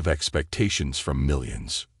weight of expectations from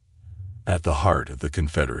millions. At the heart of the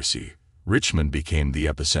Confederacy, Richmond became the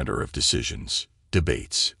epicenter of decisions,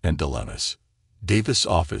 debates, and dilemmas. Davis'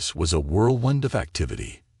 office was a whirlwind of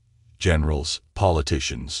activity. Generals,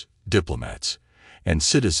 politicians, diplomats, and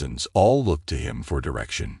citizens all looked to him for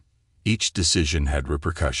direction. Each decision had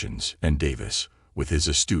repercussions, and Davis, with his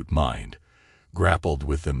astute mind, grappled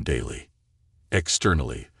with them daily.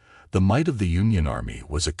 Externally, the might of the Union Army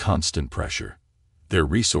was a constant pressure. Their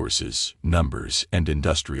resources, numbers, and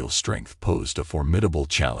industrial strength posed a formidable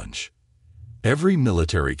challenge. Every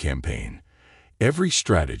military campaign, every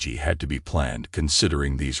strategy had to be planned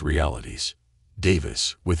considering these realities.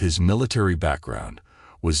 Davis, with his military background,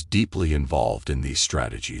 was deeply involved in these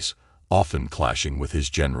strategies, often clashing with his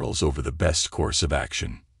generals over the best course of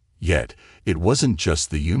action. Yet, it wasn't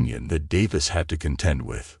just the Union that Davis had to contend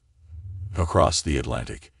with. Across the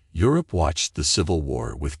Atlantic, Europe watched the Civil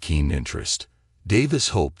War with keen interest. Davis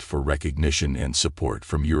hoped for recognition and support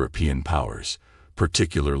from European powers,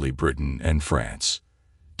 particularly Britain and France.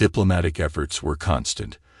 Diplomatic efforts were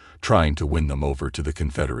constant, trying to win them over to the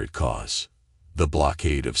Confederate cause. The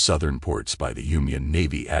blockade of southern ports by the Union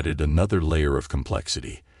Navy added another layer of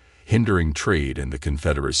complexity, hindering trade and the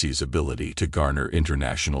Confederacy's ability to garner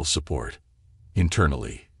international support.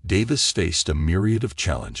 Internally, Davis faced a myriad of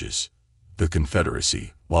challenges. The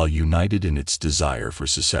Confederacy, while united in its desire for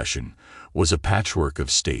secession, was a patchwork of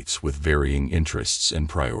states with varying interests and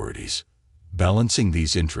priorities. Balancing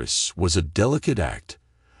these interests was a delicate act.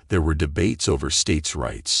 There were debates over states'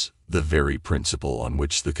 rights, the very principle on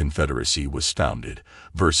which the Confederacy was founded,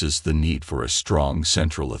 versus the need for a strong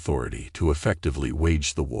central authority to effectively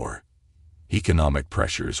wage the war. Economic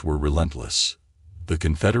pressures were relentless. The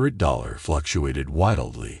Confederate dollar fluctuated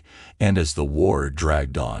wildly, and as the war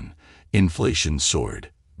dragged on, inflation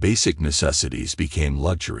soared. Basic necessities became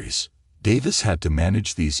luxuries. Davis had to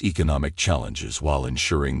manage these economic challenges while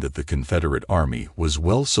ensuring that the Confederate Army was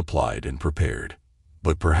well supplied and prepared.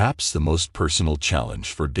 But perhaps the most personal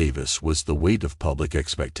challenge for Davis was the weight of public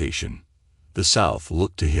expectation. The South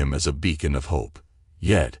looked to him as a beacon of hope.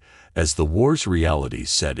 Yet, as the war's realities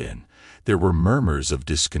set in, there were murmurs of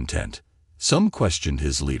discontent. Some questioned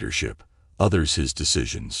his leadership, others his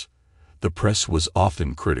decisions. The press was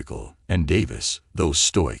often critical, and Davis, though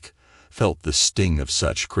stoic, felt the sting of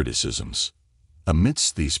such criticisms.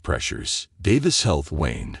 Amidst these pressures, Davis' health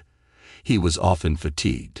waned. He was often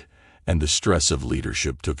fatigued, and the stress of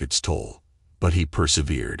leadership took its toll. But he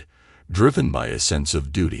persevered, driven by a sense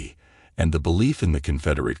of duty and the belief in the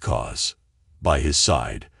Confederate cause. By his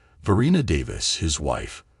side, Varina Davis, his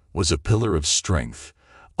wife, was a pillar of strength,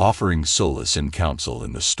 offering solace and counsel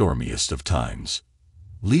in the stormiest of times.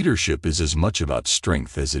 Leadership is as much about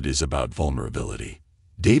strength as it is about vulnerability.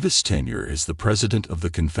 Davis' tenure as the President of the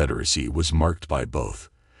Confederacy was marked by both.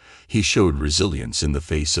 He showed resilience in the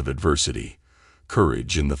face of adversity,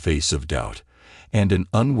 courage in the face of doubt, and an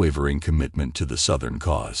unwavering commitment to the Southern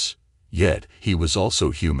cause. Yet, he was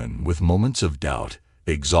also human, with moments of doubt,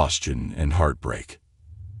 exhaustion, and heartbreak.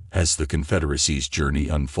 As the Confederacy's journey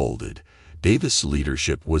unfolded, Davis'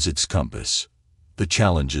 leadership was its compass. The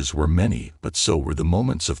challenges were many, but so were the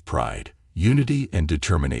moments of pride, unity, and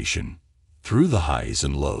determination. Through the highs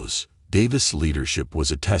and lows, Davis' leadership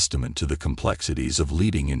was a testament to the complexities of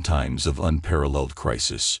leading in times of unparalleled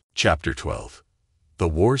crisis. Chapter 12. The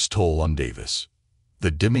War's Toll on Davis. The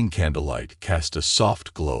dimming candlelight cast a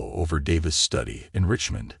soft glow over Davis' study in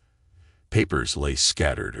Richmond. Papers lay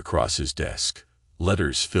scattered across his desk,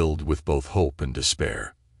 letters filled with both hope and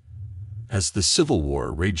despair. As the Civil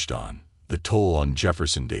War raged on, the toll on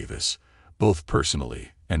Jefferson Davis, both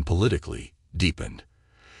personally and politically, deepened.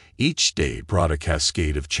 Each day brought a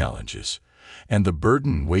cascade of challenges, and the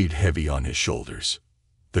burden weighed heavy on his shoulders.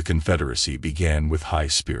 The Confederacy began with high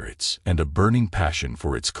spirits and a burning passion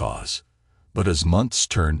for its cause. But as months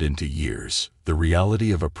turned into years, the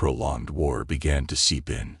reality of a prolonged war began to seep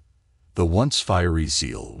in. The once fiery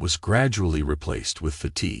zeal was gradually replaced with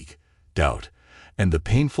fatigue, doubt, and the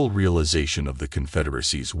painful realization of the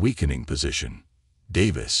Confederacy's weakening position.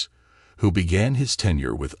 Davis, who began his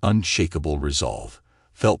tenure with unshakable resolve,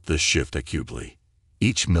 felt this shift acutely.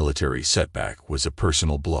 Each military setback was a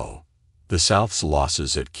personal blow. The South's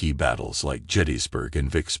losses at key battles like Gettysburg and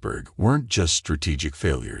Vicksburg weren't just strategic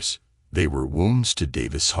failures. They were wounds to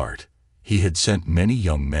Davis' heart. He had sent many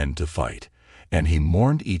young men to fight, and he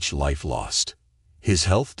mourned each life lost. His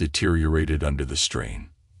health deteriorated under the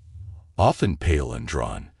strain. Often pale and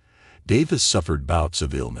drawn, Davis suffered bouts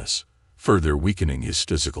of illness, further weakening his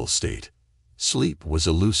physical state. Sleep was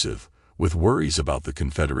elusive, with worries about the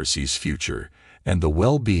Confederacy's future and the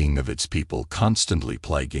well-being of its people constantly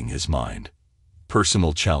plaguing his mind.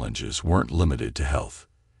 Personal challenges weren't limited to health.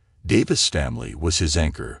 Davis' family was his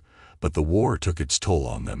anchor, but the war took its toll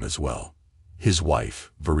on them as well. His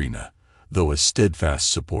wife, Varina, though a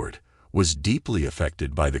steadfast support, was deeply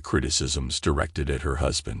affected by the criticisms directed at her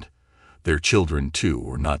husband. Their children, too,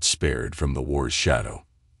 were not spared from the war's shadow.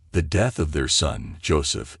 The death of their son,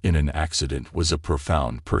 Joseph, in an accident was a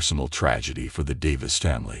profound personal tragedy for the Davis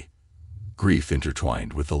family. Grief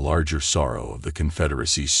intertwined with the larger sorrow of the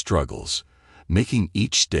Confederacy's struggles, making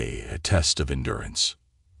each day a test of endurance.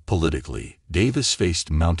 Politically, Davis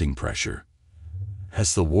faced mounting pressure.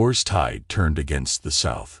 As the war's tide turned against the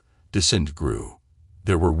South, dissent grew.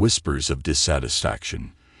 There were whispers of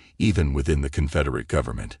dissatisfaction, even within the Confederate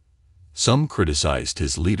government. Some criticized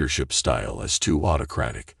his leadership style as too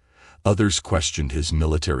autocratic. Others questioned his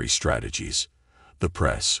military strategies. The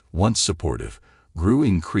press, once supportive, grew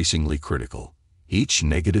increasingly critical. Each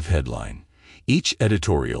negative headline, each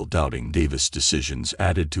editorial doubting Davis' decisions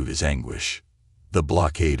added to his anguish. The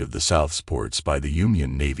blockade of the South's ports by the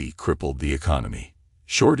Union Navy crippled the economy.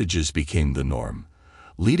 Shortages became the norm,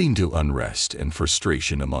 leading to unrest and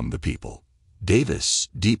frustration among the people. Davis,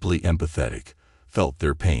 deeply empathetic, felt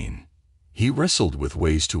their pain. He wrestled with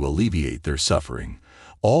ways to alleviate their suffering,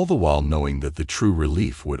 all the while knowing that the true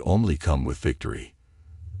relief would only come with victory,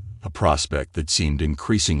 a prospect that seemed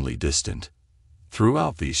increasingly distant.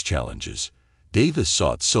 Throughout these challenges, Davis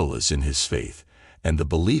sought solace in his faith and the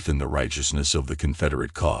belief in the righteousness of the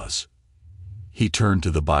Confederate cause. He turned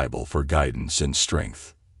to the Bible for guidance and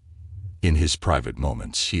strength. In his private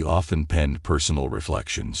moments, he often penned personal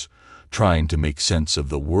reflections, trying to make sense of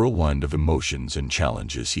the whirlwind of emotions and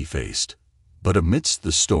challenges he faced. But amidst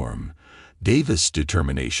the storm, Davis'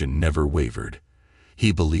 determination never wavered.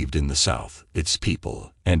 He believed in the South, its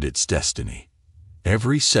people, and its destiny.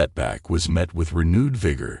 Every setback was met with renewed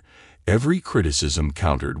vigor, every criticism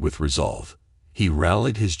countered with resolve. He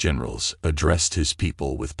rallied his generals, addressed his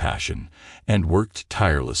people with passion, and worked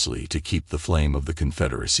tirelessly to keep the flame of the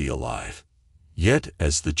Confederacy alive. Yet,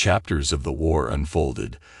 as the chapters of the war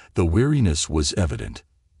unfolded, the weariness was evident.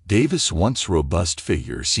 Davis' once robust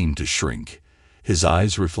figure seemed to shrink, his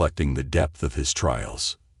eyes reflecting the depth of his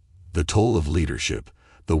trials. The toll of leadership,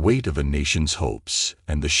 the weight of a nation's hopes,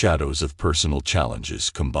 and the shadows of personal challenges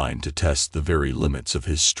combined to test the very limits of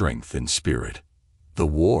his strength and spirit. The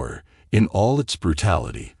war, in all its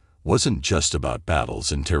brutality, wasn't just about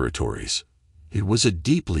battles and territories. It was a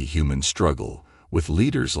deeply human struggle, with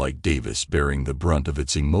leaders like Davis bearing the brunt of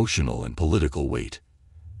its emotional and political weight.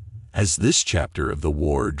 As this chapter of the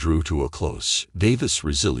war drew to a close, Davis'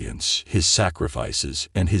 resilience, his sacrifices,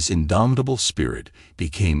 and his indomitable spirit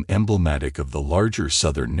became emblematic of the larger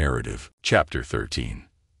Southern narrative. Chapter 13.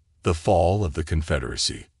 The Fall of the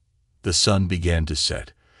Confederacy. The sun began to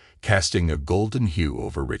set, casting a golden hue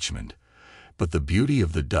over Richmond, but the beauty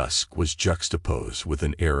of the dusk was juxtaposed with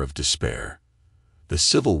an air of despair. The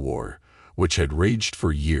Civil War, which had raged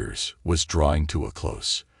for years, was drawing to a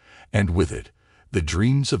close, and with it, the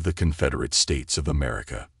dreams of the Confederate States of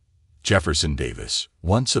America. Jefferson Davis,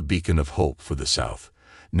 once a beacon of hope for the South,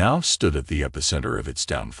 now stood at the epicenter of its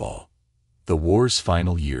downfall. The war's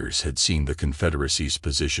final years had seen the Confederacy's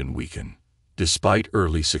position weaken. Despite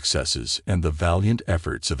early successes and the valiant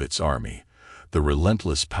efforts of its army, the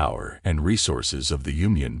relentless power and resources of the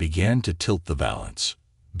Union began to tilt the balance.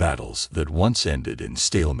 Battles that once ended in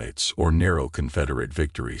stalemates or narrow Confederate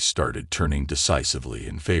victories started turning decisively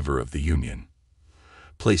in favor of the Union.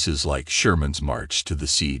 Places like Sherman's March to the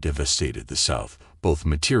Sea devastated the South, both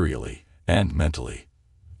materially and mentally.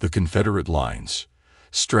 The Confederate lines,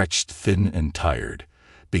 stretched thin and tired,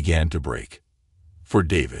 began to break. For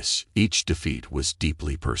Davis, each defeat was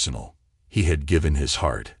deeply personal. He had given his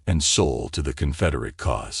heart and soul to the Confederate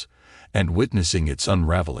cause, and witnessing its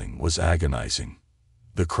unraveling was agonizing.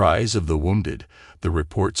 The cries of the wounded, the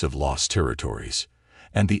reports of lost territories,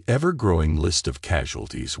 and the ever-growing list of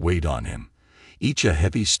casualties weighed on him, each a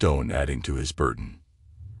heavy stone adding to his burden.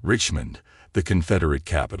 Richmond, the Confederate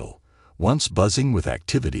capital, once buzzing with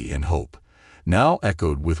activity and hope, now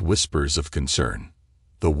echoed with whispers of concern.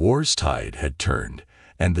 The war's tide had turned,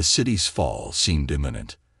 and the city's fall seemed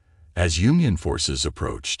imminent. As Union forces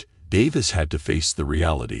approached, Davis had to face the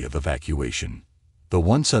reality of evacuation. The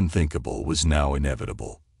once unthinkable was now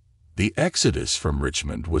inevitable. The exodus from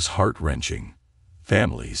Richmond was heart-wrenching.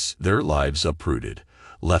 Families, their lives uprooted,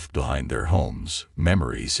 left behind their homes,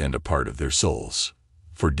 memories, and a part of their souls.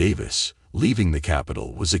 For Davis, leaving the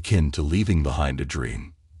capital was akin to leaving behind a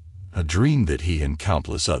dream that he and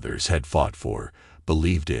countless others had fought for,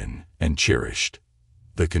 believed in, and cherished.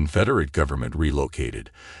 The Confederate government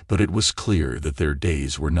relocated, but it was clear that their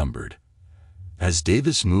days were numbered. As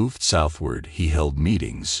Davis moved southward, he held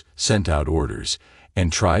meetings, sent out orders,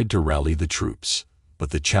 and tried to rally the troops,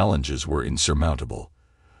 but the challenges were insurmountable.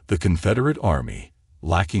 The Confederate Army,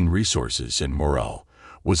 lacking resources and morale,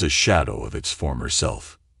 was a shadow of its former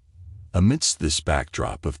self. Amidst this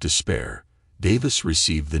backdrop of despair, Davis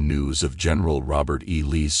received the news of General Robert E.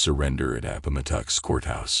 Lee's surrender at Appomattox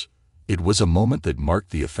Courthouse. It was a moment that marked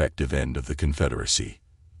the effective end of the Confederacy.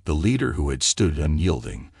 The leader who had stood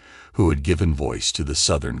unyielding, who had given voice to the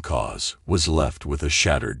Southern cause, was left with a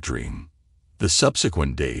shattered dream. The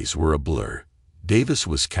subsequent days were a blur. Davis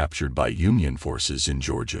was captured by Union forces in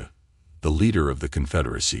Georgia. The leader of the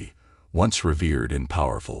Confederacy, once revered and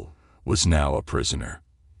powerful, was now a prisoner.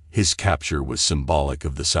 His capture was symbolic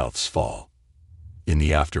of the South's fall. In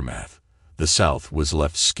the aftermath, the South was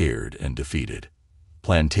left scared and defeated.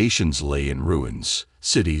 Plantations lay in ruins,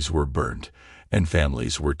 cities were burnt, and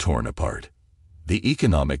families were torn apart. The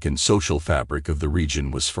economic and social fabric of the region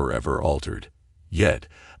was forever altered. Yet,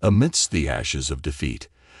 amidst the ashes of defeat,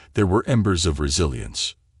 there were embers of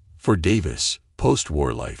resilience. For Davis,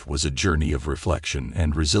 post-war life was a journey of reflection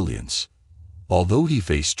and resilience. Although he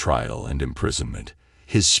faced trial and imprisonment,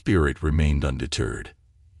 his spirit remained undeterred.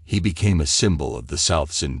 He became a symbol of the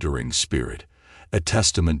South's enduring spirit, a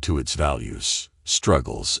testament to its values,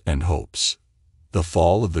 struggles, and hopes. The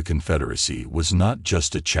fall of the Confederacy was not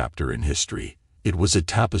just a chapter in history. It was a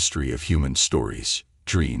tapestry of human stories,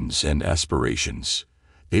 dreams, and aspirations.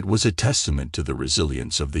 It was a testament to the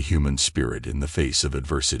resilience of the human spirit in the face of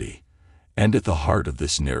adversity. And at the heart of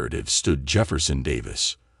this narrative stood Jefferson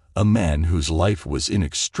Davis, a man whose life was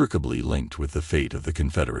inextricably linked with the fate of the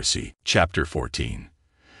Confederacy. Chapter 14.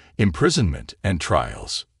 Imprisonment and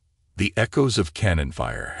Trials. The echoes of cannon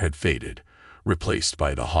fire had faded, replaced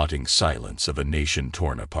by the haunting silence of a nation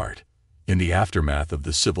torn apart. In the aftermath of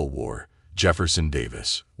the Civil War, Jefferson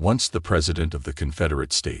Davis, once the President of the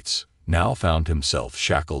Confederate States, now found himself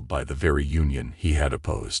shackled by the very Union he had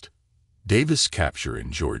opposed. Davis' capture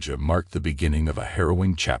in Georgia marked the beginning of a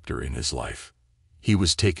harrowing chapter in his life. He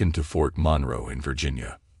was taken to Fort Monroe in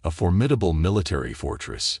Virginia, a formidable military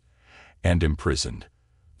fortress, and imprisoned.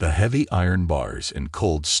 The heavy iron bars and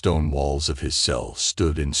cold stone walls of his cell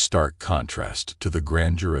stood in stark contrast to the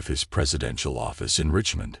grandeur of his presidential office in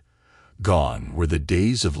Richmond. Gone were the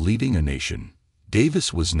days of leading a nation.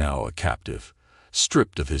 Davis was now a captive,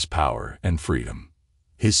 stripped of his power and freedom.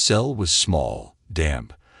 His cell was small,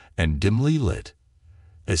 damp, and dimly lit.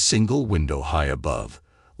 A single window high above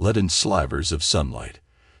let in slivers of sunlight,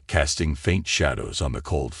 casting faint shadows on the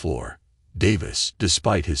cold floor. Davis,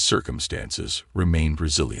 despite his circumstances, remained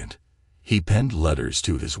resilient. He penned letters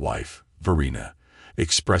to his wife, Verena,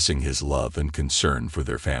 expressing his love and concern for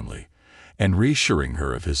their family, and reassuring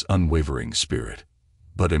her of his unwavering spirit.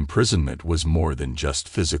 But imprisonment was more than just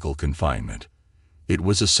physical confinement. It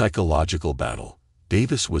was a psychological battle.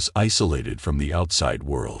 Davis was isolated from the outside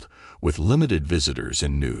world, with limited visitors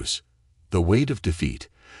and news. The weight of defeat,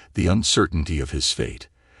 the uncertainty of his fate,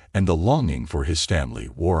 and the longing for his family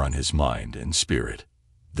wore on his mind and spirit.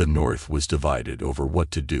 The North was divided over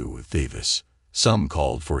what to do with Davis. Some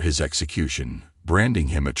called for his execution, branding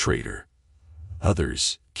him a traitor.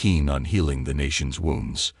 Others, keen on healing the nation's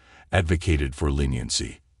wounds, advocated for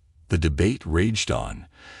leniency. The debate raged on,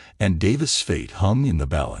 and Davis' fate hung in the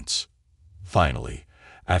balance. Finally,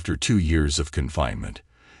 after 2 years of confinement,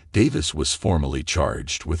 Davis was formally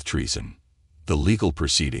charged with treason. The legal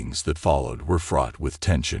proceedings that followed were fraught with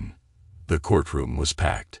tension. The courtroom was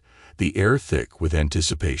packed, the air thick with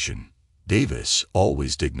anticipation. Davis,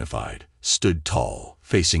 always dignified, stood tall,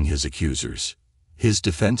 facing his accusers. His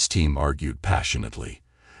defense team argued passionately.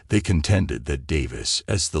 They contended that Davis,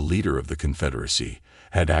 as the leader of the Confederacy,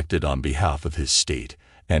 had acted on behalf of his state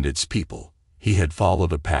and its people. He had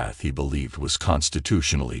followed a path he believed was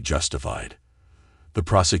constitutionally justified. The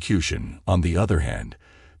prosecution, on the other hand,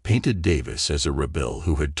 painted Davis as a rebel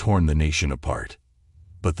who had torn the nation apart.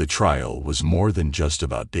 But the trial was more than just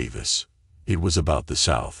about Davis. It was about the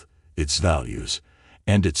South, its values,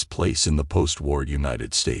 and its place in the post-war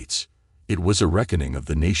United States. It was a reckoning of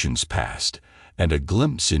the nation's past and a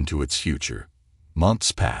glimpse into its future.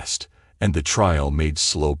 Months passed, and the trial made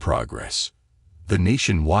slow progress. The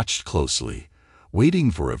nation watched closely, waiting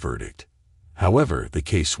for a verdict. However, the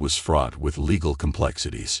case was fraught with legal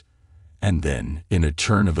complexities. And then, in a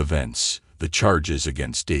turn of events, the charges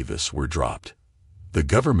against Davis were dropped. The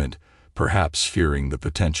government, perhaps fearing the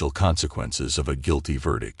potential consequences of a guilty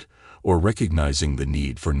verdict, or recognizing the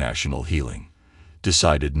need for national healing,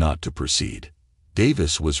 decided not to proceed.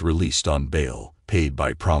 Davis was released on bail, paid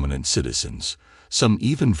by prominent citizens, some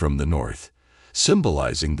even from the North,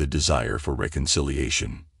 symbolizing the desire for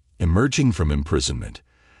reconciliation. Emerging from imprisonment,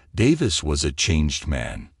 Davis was a changed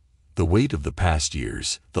man. The weight of the past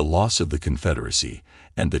years, the loss of the Confederacy,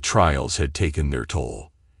 and the trials had taken their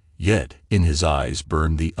toll. Yet, in his eyes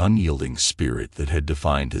burned the unyielding spirit that had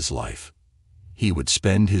defined his life. He would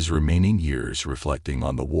spend his remaining years reflecting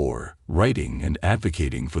on the war, writing and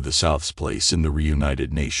advocating for the South's place in the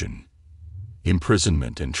reunited nation.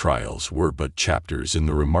 Imprisonment and trials were but chapters in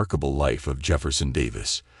the remarkable life of Jefferson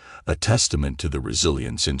Davis, a testament to the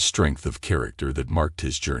resilience and strength of character that marked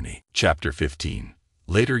his journey. Chapter 15.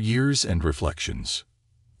 Later Years and Reflections.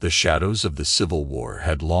 The shadows of the Civil War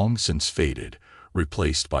had long since faded,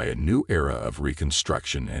 replaced by a new era of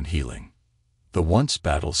reconstruction and healing. The once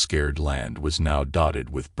battle-scared land was now dotted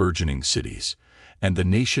with burgeoning cities, and the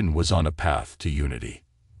nation was on a path to unity.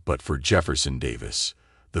 But for Jefferson Davis,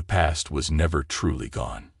 the past was never truly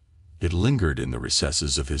gone. It lingered in the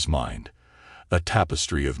recesses of his mind, a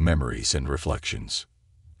tapestry of memories and reflections.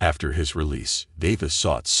 After his release, Davis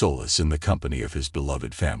sought solace in the company of his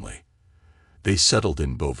beloved family. They settled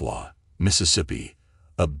in Beauvoir, Mississippi,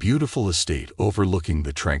 a beautiful estate overlooking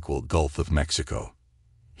the tranquil Gulf of Mexico.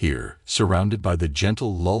 Here, surrounded by the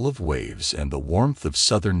gentle lull of waves and the warmth of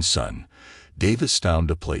southern sun, Davis found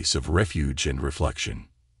a place of refuge and reflection.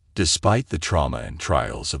 Despite the trauma and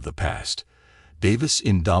trials of the past, Davis'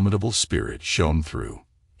 indomitable spirit shone through.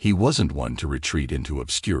 He wasn't one to retreat into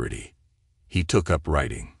obscurity. He took up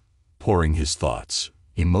writing, pouring his thoughts,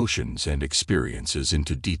 emotions, and experiences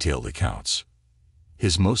into detailed accounts.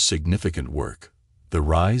 His most significant work, The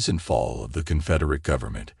Rise and Fall of the Confederate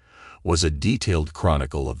Government was a detailed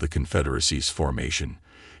chronicle of the Confederacy's formation,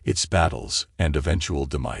 its battles, and eventual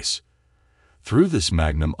demise. Through this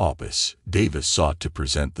magnum opus, Davis sought to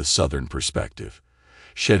present the Southern perspective,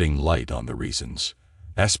 shedding light on the reasons,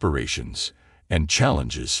 aspirations, and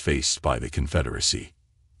challenges faced by the Confederacy.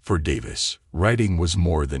 For Davis, writing was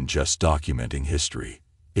more than just documenting history.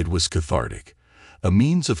 It was cathartic, a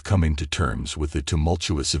means of coming to terms with the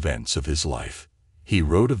tumultuous events of his life. He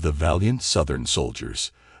wrote of the valiant Southern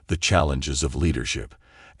soldiers, the challenges of leadership,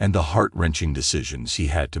 and the heart-wrenching decisions he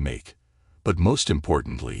had to make. But most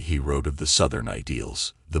importantly, he wrote of the Southern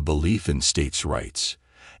ideals, the belief in states' rights,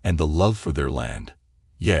 and the love for their land.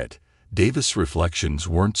 Yet, Davis' reflections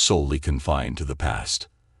weren't solely confined to the past.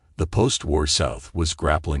 The post-war South was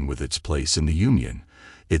grappling with its place in the Union,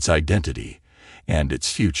 its identity, and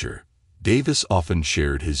its future. Davis often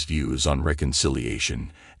shared his views on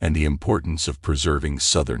reconciliation and the importance of preserving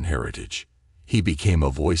Southern heritage. He became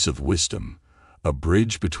a voice of wisdom, a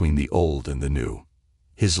bridge between the old and the new.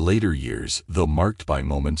 His later years, though marked by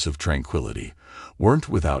moments of tranquility, weren't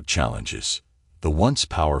without challenges. The once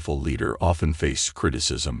powerful leader often faced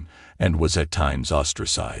criticism and was at times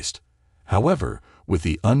ostracized. However, with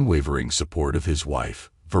the unwavering support of his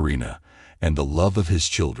wife, Verena, and the love of his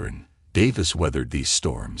children, Davis weathered these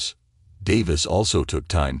storms. Davis also took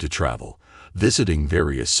time to travel, visiting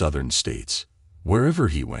various Southern states. Wherever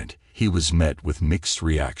he went, he was met with mixed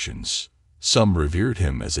reactions. Some revered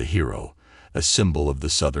him as a hero, a symbol of the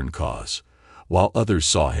Southern cause, while others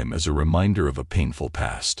saw him as a reminder of a painful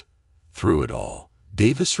past. Through it all,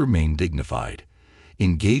 Davis remained dignified,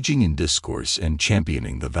 engaging in discourse and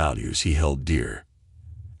championing the values he held dear.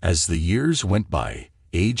 As the years went by,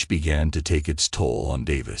 age began to take its toll on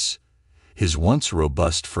Davis. His once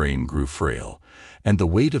robust frame grew frail, and the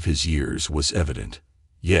weight of his years was evident.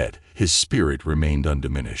 Yet, his spirit remained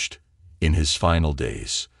undiminished. In his final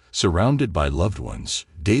days, surrounded by loved ones,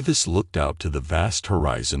 Davis looked out to the vast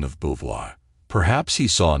horizon of Beauvoir. Perhaps he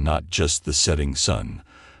saw not just the setting sun,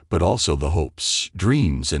 but also the hopes,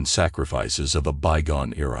 dreams, and sacrifices of a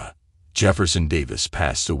bygone era. Jefferson Davis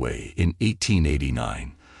passed away in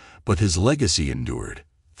 1889, but his legacy endured.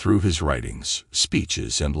 Through his writings,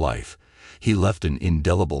 speeches, and life, he left an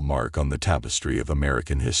indelible mark on the tapestry of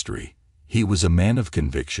American history. He was a man of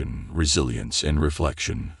conviction, resilience, and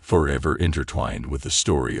reflection, forever intertwined with the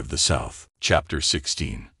story of the South. Chapter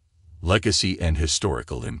 16. Legacy and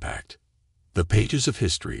Historical Impact. The pages of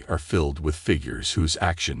history are filled with figures whose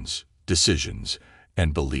actions, decisions,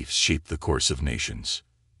 and beliefs shape the course of nations.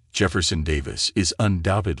 Jefferson Davis is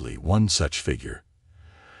undoubtedly one such figure.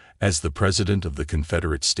 As the President of the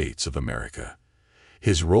Confederate States of America,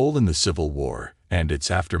 his role in the Civil War and its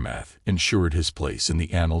aftermath ensured his place in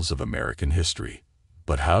the annals of American history.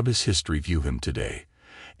 But how does history view him today,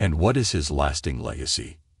 and what is his lasting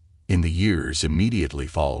legacy? In the years immediately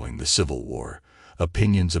following the Civil War,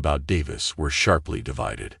 opinions about Davis were sharply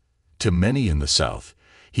divided. To many in the South,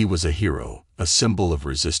 he was a hero, a symbol of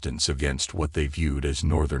resistance against what they viewed as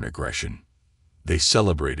Northern aggression. They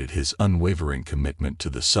celebrated his unwavering commitment to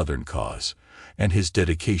the Southern cause and his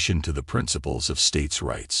dedication to the principles of states'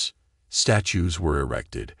 rights. Statues were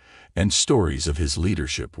erected, and stories of his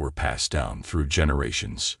leadership were passed down through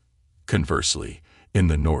generations. Conversely, in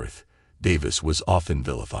the North, Davis was often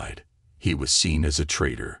vilified. He was seen as a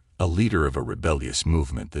traitor, a leader of a rebellious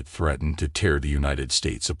movement that threatened to tear the United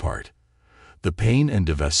States apart. The pain and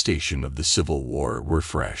devastation of the Civil War were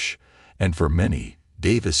fresh, and for many,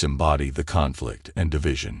 Davis embodied the conflict and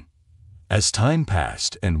division. As time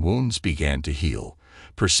passed and wounds began to heal,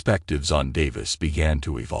 perspectives on Davis began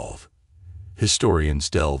to evolve. Historians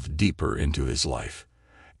delved deeper into his life,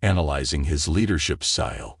 analyzing his leadership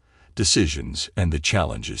style, decisions, and the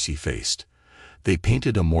challenges he faced. They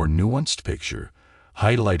painted a more nuanced picture,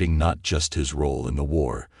 highlighting not just his role in the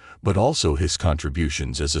war, but also his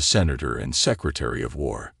contributions as a senator and secretary of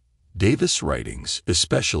war. Davis' writings,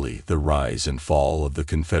 especially The Rise and Fall of the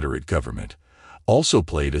Confederate Government, also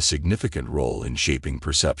played a significant role in shaping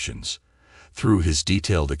perceptions. Through his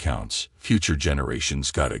detailed accounts, future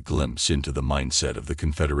generations got a glimpse into the mindset of the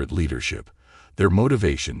Confederate leadership, their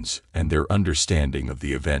motivations, and their understanding of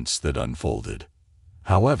the events that unfolded.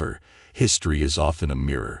 However, history is often a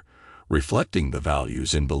mirror, reflecting the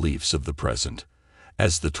values and beliefs of the present.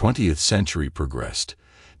 As the 20th century progressed,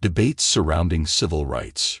 debates surrounding civil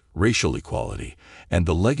rights, racial equality, and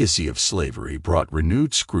the legacy of slavery brought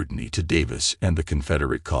renewed scrutiny to Davis and the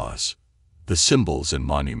Confederate cause. The symbols and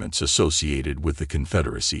monuments associated with the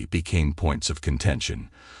Confederacy became points of contention,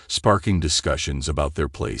 sparking discussions about their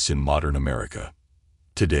place in modern America.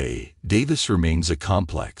 Today, Davis remains a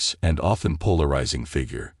complex and often polarizing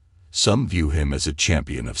figure. Some view him as a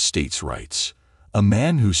champion of states' rights, a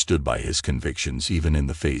man who stood by his convictions even in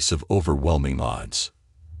the face of overwhelming odds.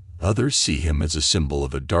 Others see him as a symbol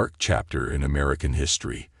of a dark chapter in American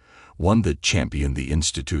history, one that championed the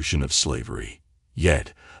institution of slavery.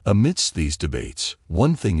 Yet, amidst these debates,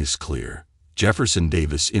 one thing is clear: Jefferson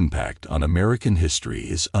Davis' impact on American history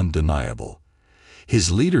is undeniable.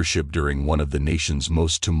 His leadership during one of the nation's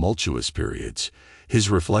most tumultuous periods, his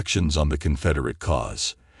reflections on the Confederate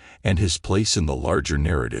cause, and his place in the larger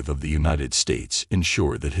narrative of the United States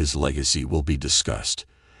ensure that his legacy will be discussed,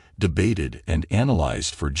 debated, and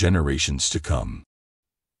analyzed for generations to come.